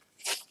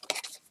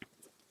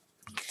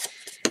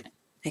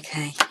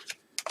 Okay,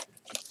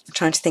 I'm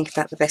trying to think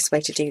about the best way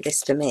to do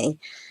this for me,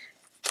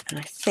 and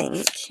I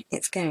think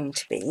it's going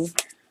to be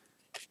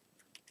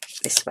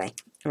this way.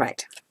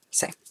 Right,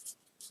 so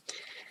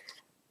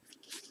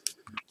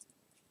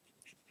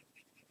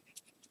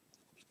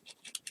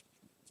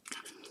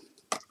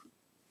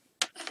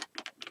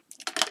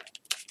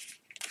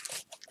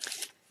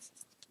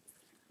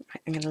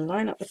I'm going to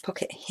line up the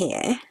pocket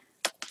here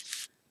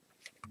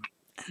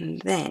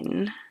and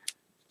then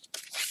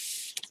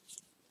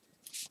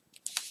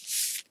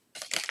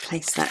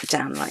place that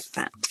down like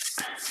that.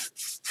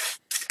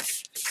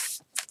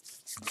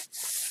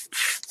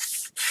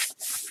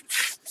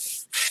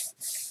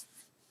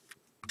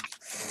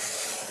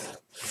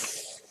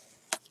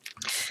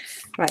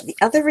 Right, the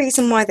other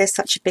reason why there's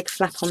such a big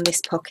flap on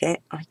this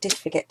pocket, I did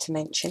forget to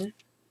mention,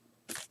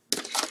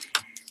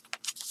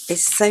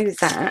 is so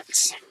that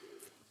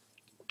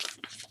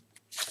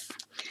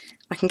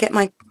I can get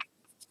my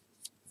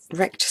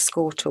rect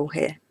score tool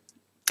here,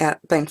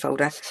 bone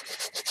folder,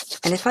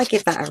 and if I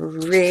give that a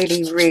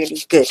really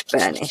good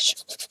burnish,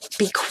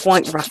 be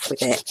quite rough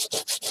with it,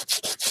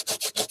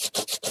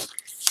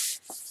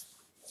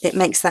 it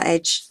makes that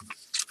edge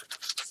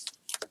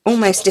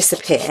almost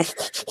disappear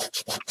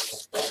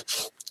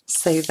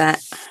so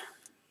that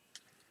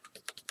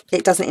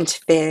it doesn't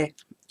interfere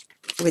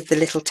with the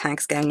little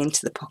tags going into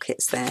the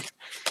pockets there.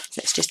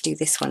 Let's just do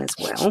this one as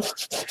well.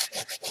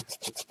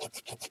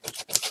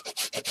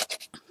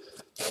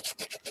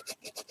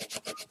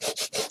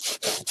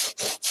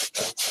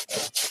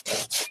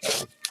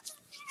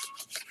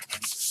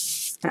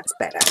 That's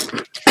better.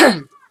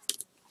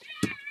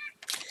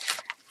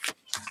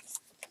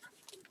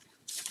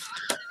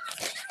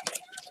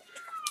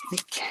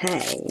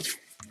 Okay.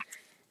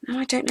 Now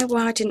I don't know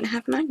why I didn't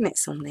have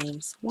magnets on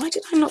these. Why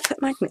did I not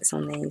put magnets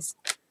on these?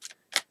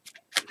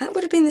 That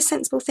would have been the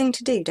sensible thing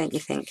to do, don't you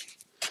think?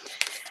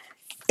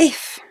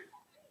 If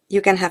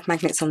you're going to have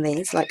magnets on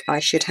these, like I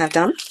should have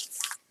done,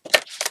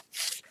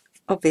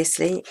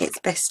 obviously it's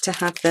best to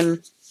have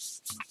them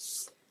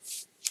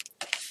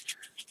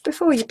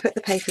before you put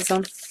the papers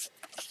on.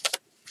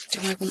 Do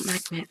I want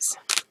magnets?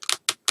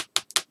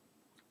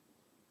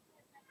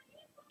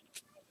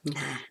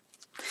 Nah.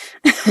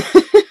 They're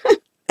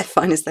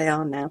fine as they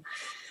are now.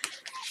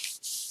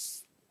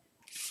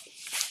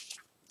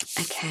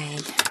 Okay.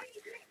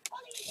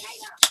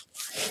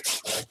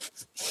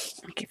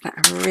 I'll give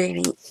that a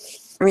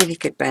really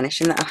good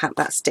burnish, and that'll help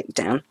that stick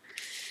down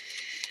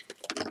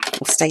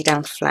or stay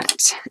down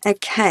flat.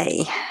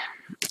 Okay.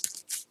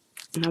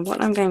 Now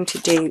what I'm going to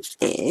do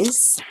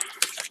is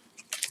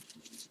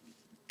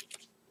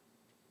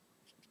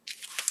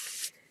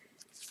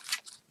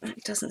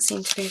that doesn't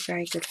seem to be a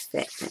very good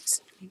fit.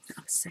 Let's leave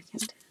that a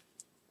second.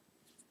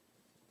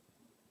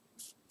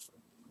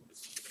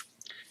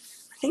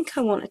 I think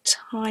I want a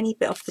tiny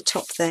bit off the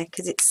top there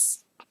because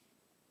it's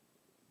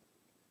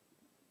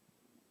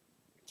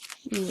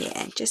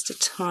Yeah, just a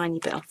tiny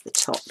bit off the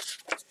top.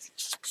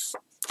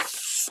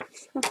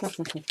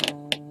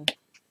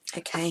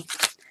 Okay,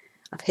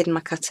 I've hidden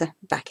my cutter.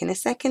 Back in a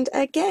second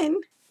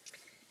again.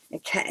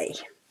 Okay,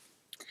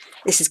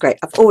 this is great.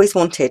 I've always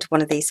wanted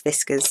one of these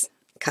Fiskars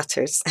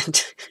cutters,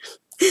 and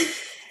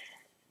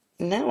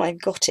now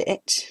I've got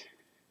it.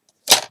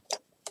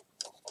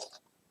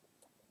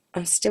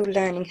 I'm still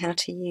learning how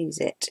to use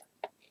it.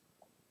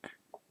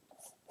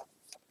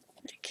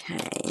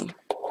 Okay,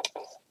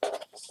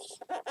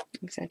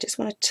 so I just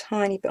want a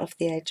tiny bit off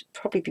the edge.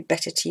 Probably be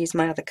better to use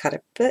my other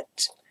cutter,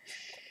 but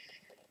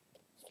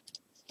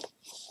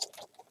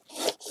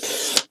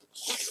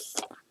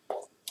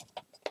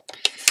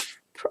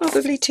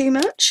probably too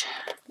much,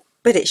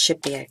 but it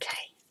should be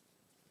okay.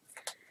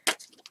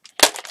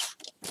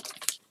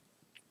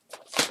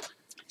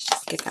 Let's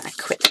just give that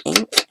a quick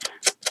ink.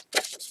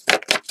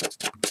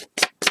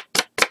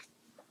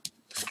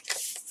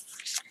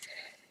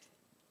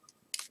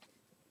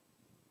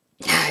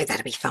 No,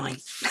 that'll be fine.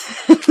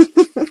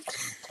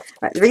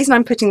 Right, the reason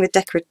I'm putting the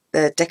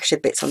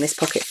decorative bits on this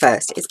pocket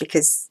first is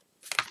because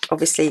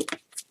obviously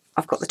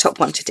I've got the top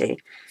one to do,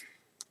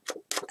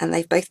 and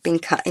they've both been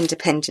cut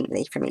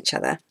independently from each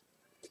other,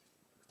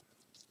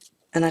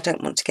 and I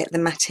don't want to get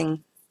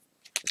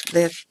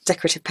the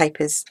decorative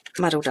papers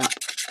muddled up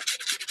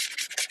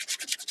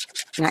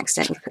and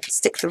accidentally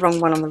stick the wrong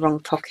one on the wrong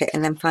pocket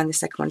and then find the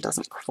second one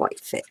doesn't quite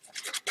fit.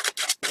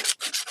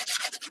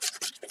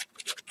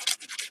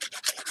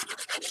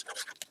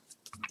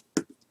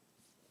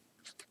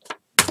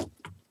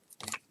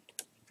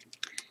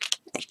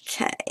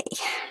 Okay.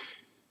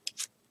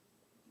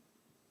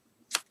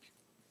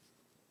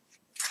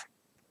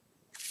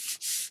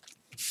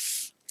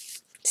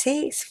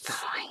 See, it's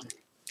fine.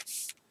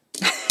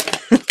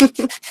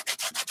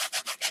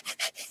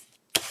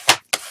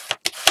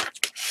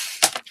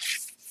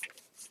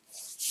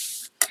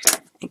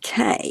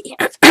 Okay.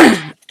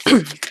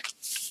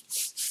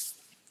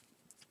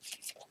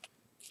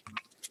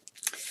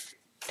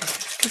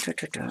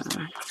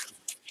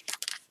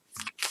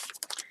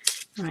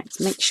 Right, let's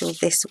make sure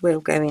this will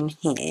go in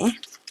here.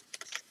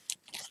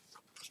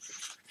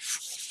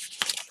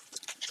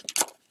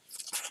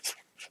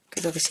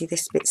 Because obviously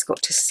this bit's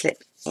got to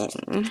slip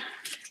in.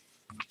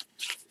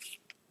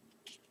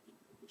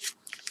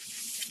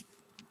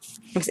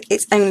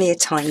 It's only a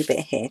tiny bit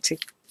here to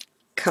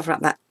cover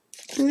up that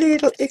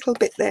little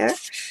bit there.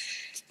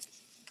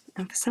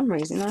 And for some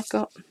reason I've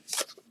got...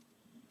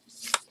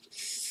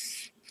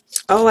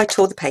 Oh, I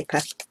tore the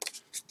paper.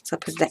 So I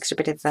put an extra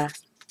bit of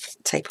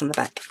tape on the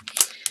back.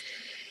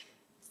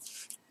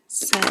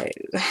 So I'm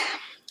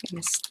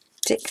going to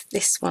stick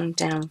this one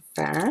down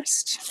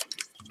first.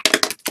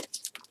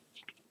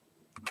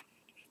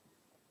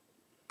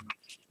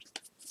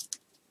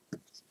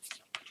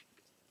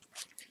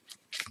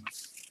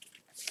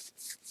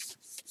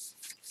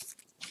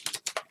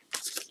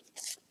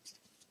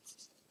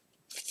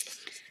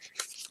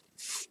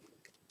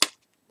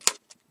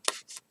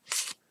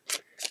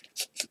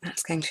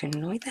 That's going to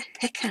annoy the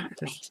heck out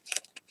of me.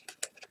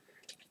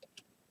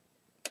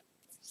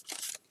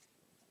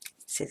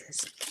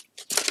 Scissors.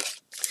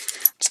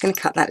 I'm just going to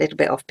cut that little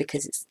bit off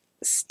because it's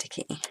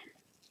sticky.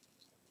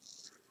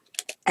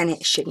 And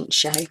it shouldn't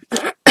show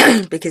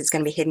because it's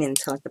going to be hidden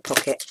inside the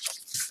pocket.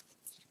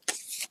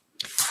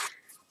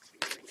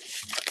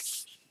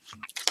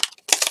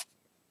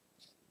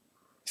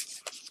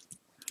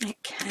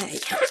 Okay.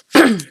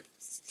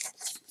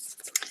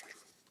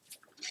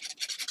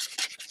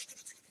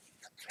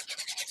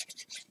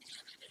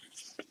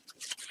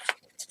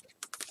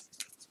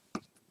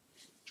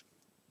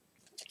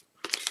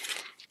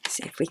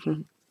 See if we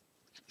can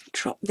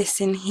drop this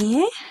in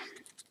here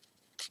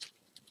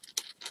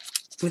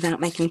without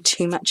making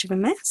too much of a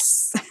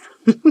mess.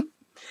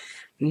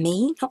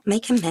 Me not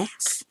make a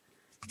mess?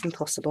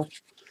 Impossible.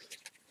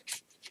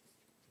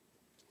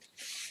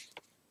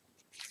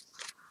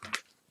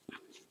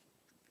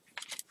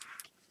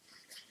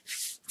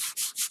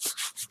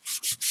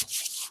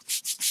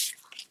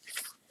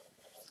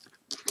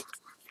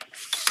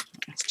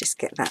 Let's just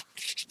get that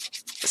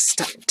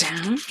stuck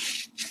down.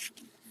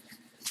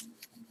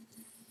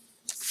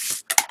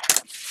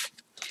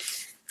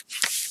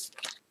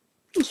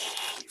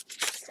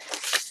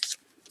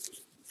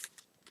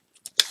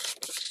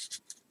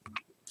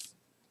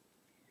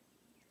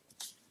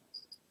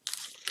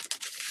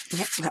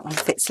 Yep, that one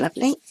fits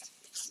lovely.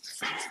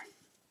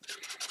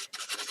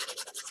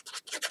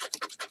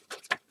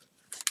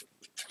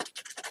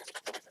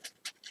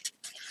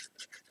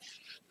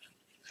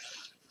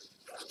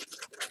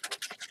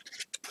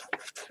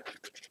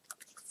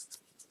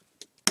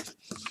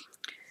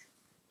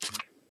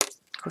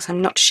 Of course,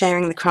 I'm not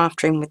sharing the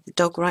craft room with the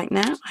dog right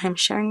now. I am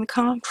sharing the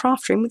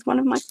craft room with one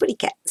of my buddy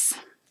cats.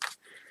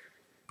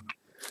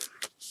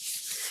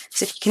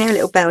 So if you can hear a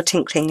little bell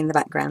tinkling in the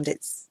background,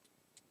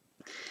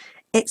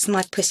 it's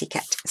my pussy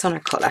cat. It's on her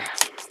collar.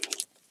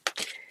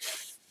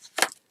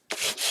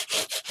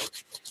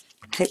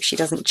 I hope she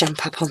doesn't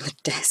jump up on the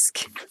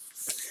desk.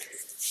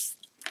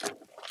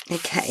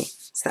 Okay,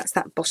 So that's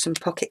that bottom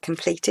pocket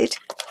completed.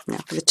 Now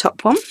for the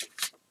top one.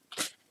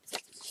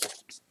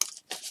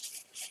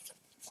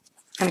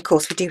 And of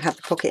course we do have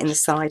the pocket in the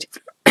side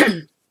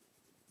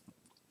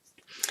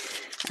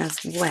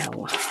as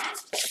well.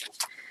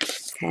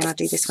 Okay, and I'll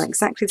do this one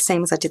exactly the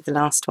same as I did the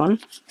last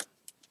one.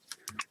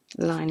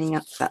 Lining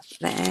up that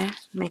there,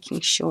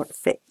 making sure it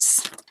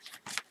fits.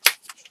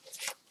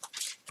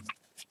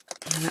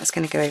 And that's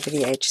going to go over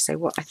the edge. So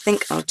what I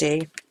think I'll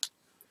do,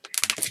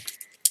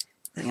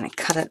 I'm going to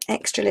cut an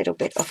extra little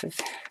bit off of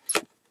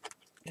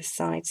the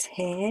sides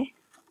here.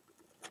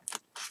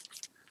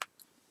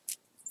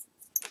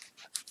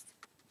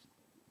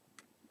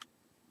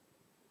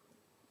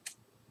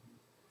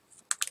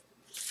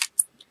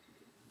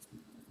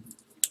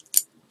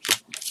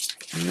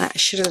 And that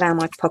should allow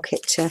my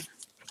pocket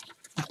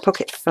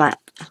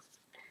flap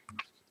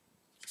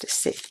to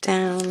sit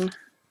down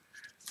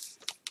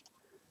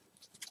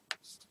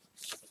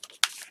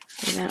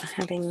without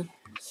having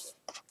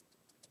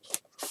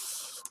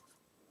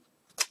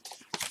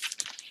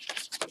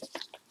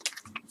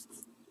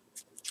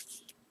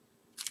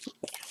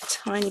a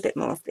tiny bit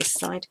more of this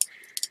side.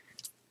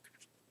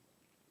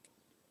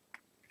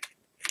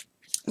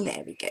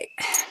 There we go.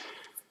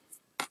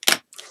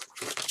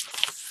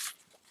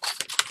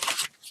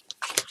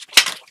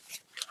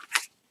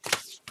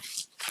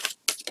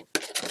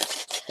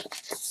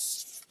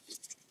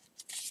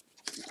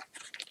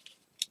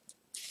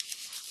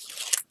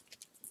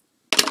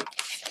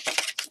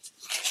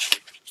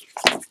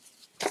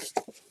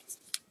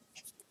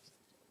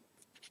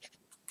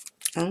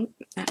 Oh,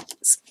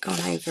 that's gone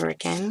over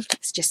again.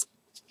 Let's just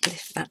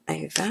lift that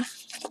over. I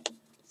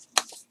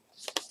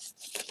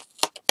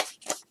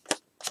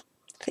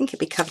think it'll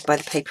be covered by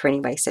the paper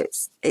anyway, so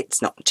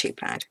it's not too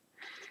bad.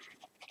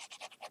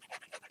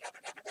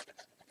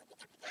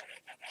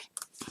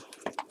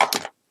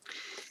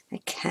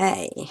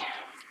 Okay,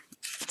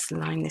 let's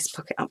line this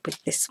pocket up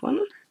with this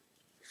one.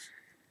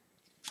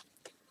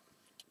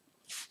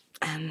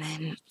 And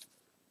then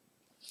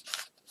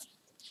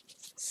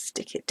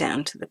stick it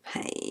down to the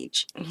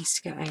page. It needs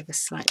to go over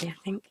slightly, I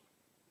think.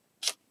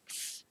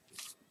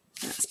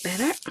 That's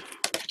better.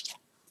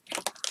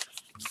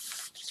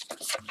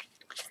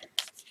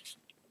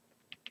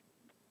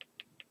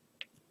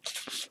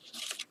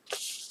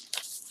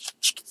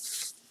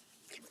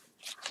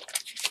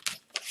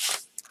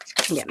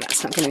 Yeah,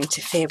 that's not going to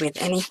interfere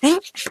with anything.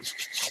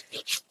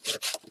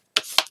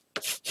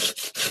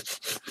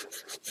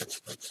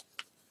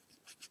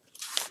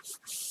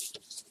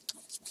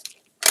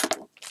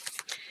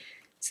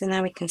 So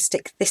now we can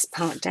stick this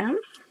part down.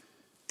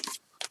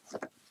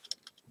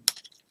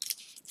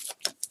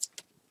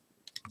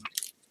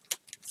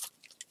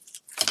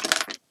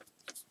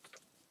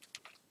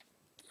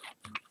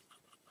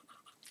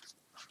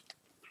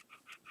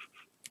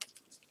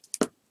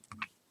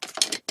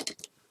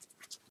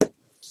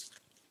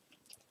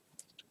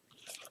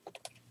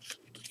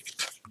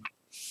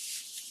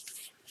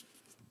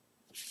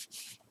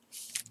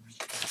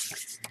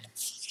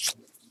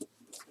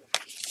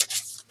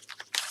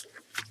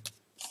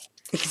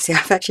 You can see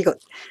I've actually got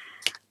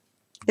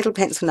little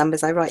pencil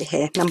numbers. I write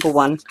here, number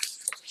 1.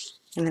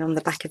 And then on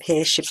the back of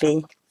here should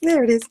be,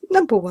 there it is,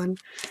 number 1.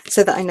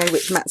 So that I know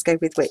which mats go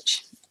with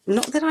which.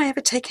 Not that I ever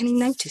take any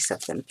notice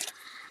of them.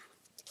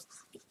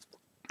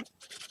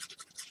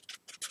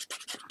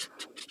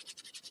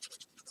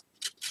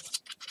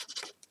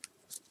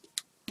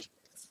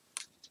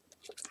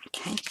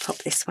 Okay, pop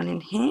this one in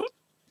here.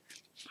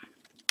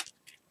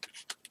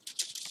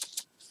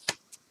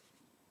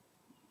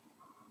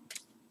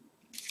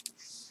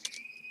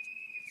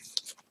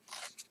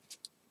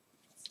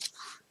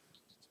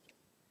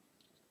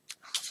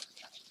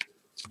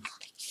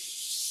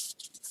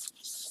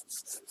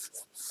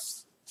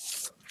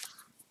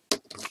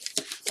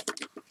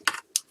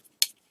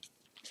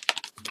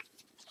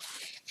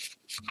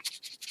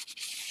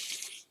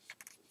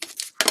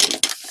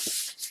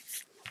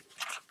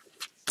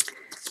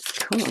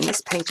 Cool, and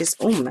this page is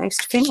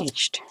almost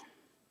finished.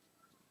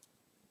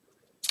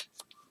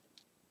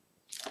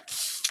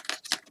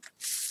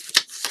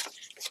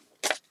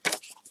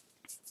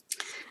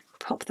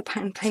 Pop the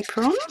pattern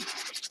paper on.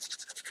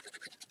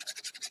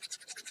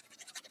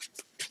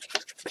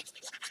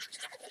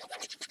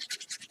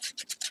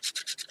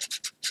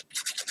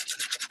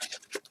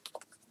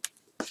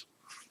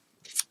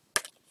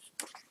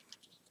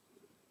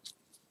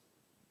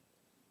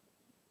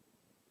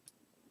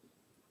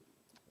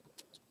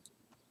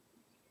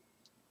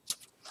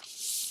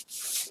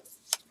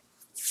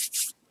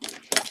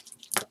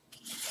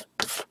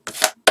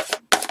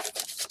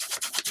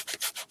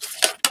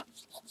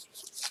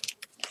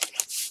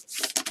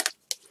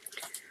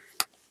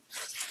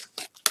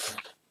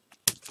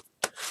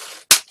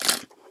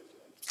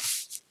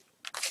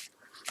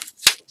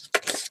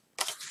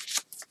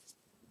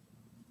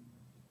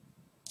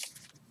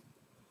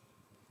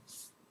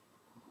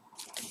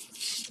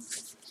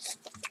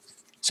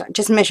 So I'm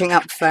just measuring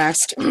up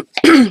first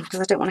because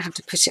I don't want to have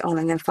to put it on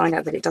and then find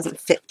out that it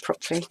doesn't fit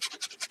properly,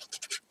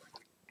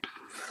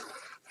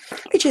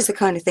 which is the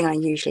kind of thing I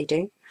usually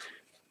do.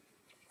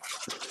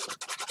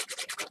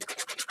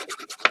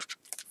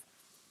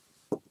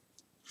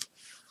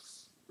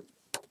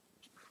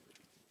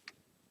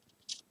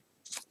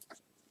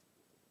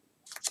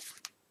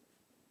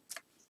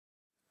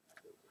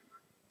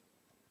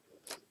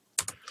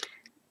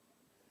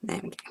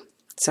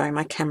 Sorry,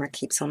 my camera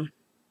keeps on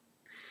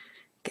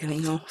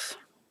going off.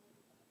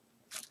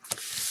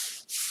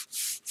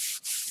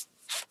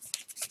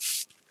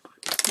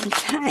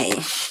 Okay,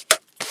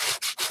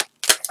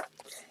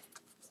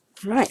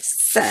 right,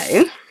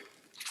 so,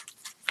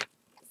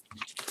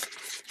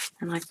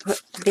 and I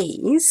put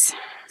these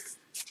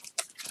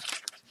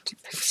to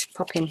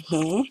pop in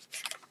here,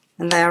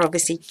 and they are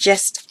obviously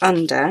just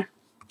under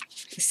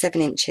the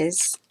 7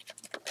 inches,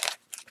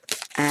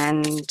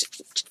 and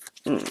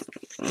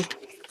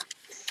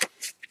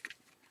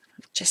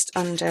just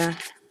under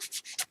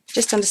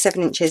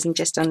 7 inches, and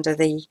just under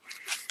the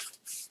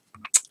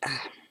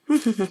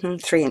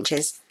 3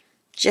 inches,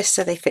 just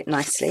so they fit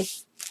nicely.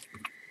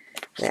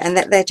 And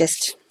they're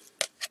just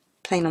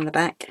plain on the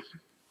back.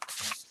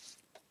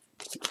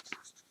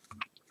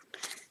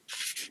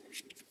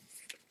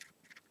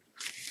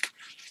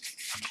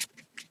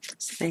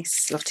 So they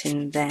slot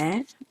in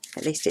there.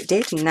 At least it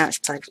did, and now it's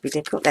decided to be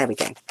difficult. There we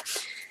go.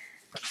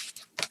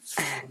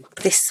 And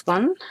this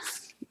one,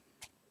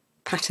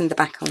 pattern the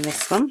back on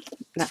this one.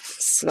 That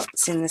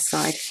slots in the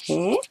side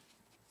here.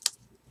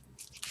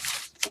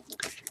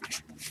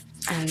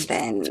 And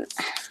then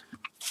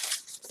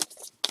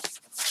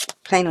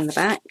plain on the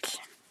back,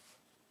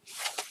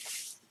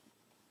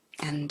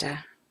 and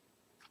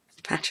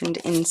patterned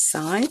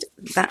inside.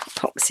 That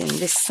pops in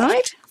this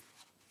side,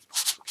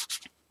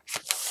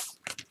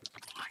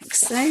 like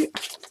so.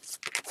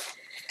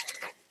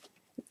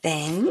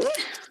 Then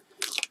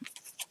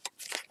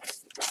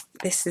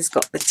this has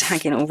got the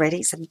tag in already.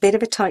 It's a bit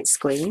of a tight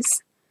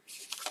squeeze,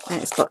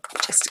 and it's got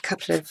just a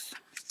couple of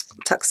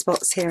tuck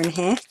spots here and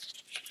here.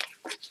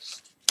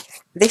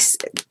 This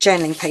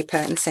journaling paper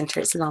in the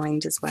centre is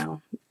lined as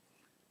well.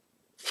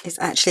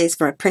 It's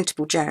from a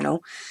printable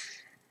journal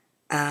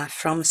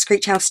from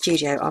Screech Owl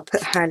Studio. I'll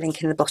put her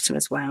link in the bottom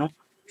as well.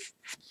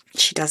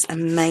 She does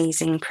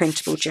amazing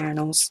printable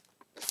journals.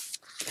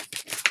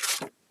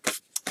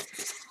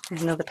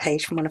 There's another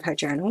page from one of her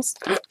journals.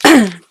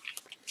 And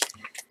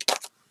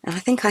I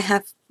think I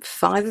have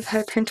 5 of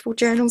her printable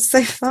journals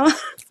so far.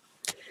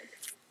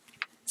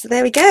 So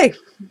there we go.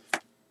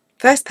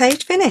 First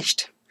page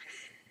finished.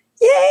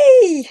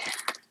 Yay!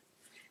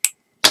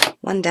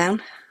 1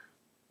 down,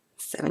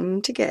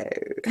 7 to go.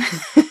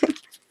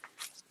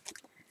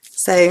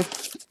 So,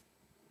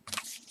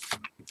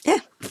 yeah,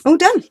 all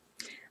done.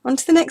 On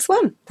to the next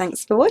one.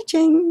 Thanks for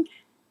watching.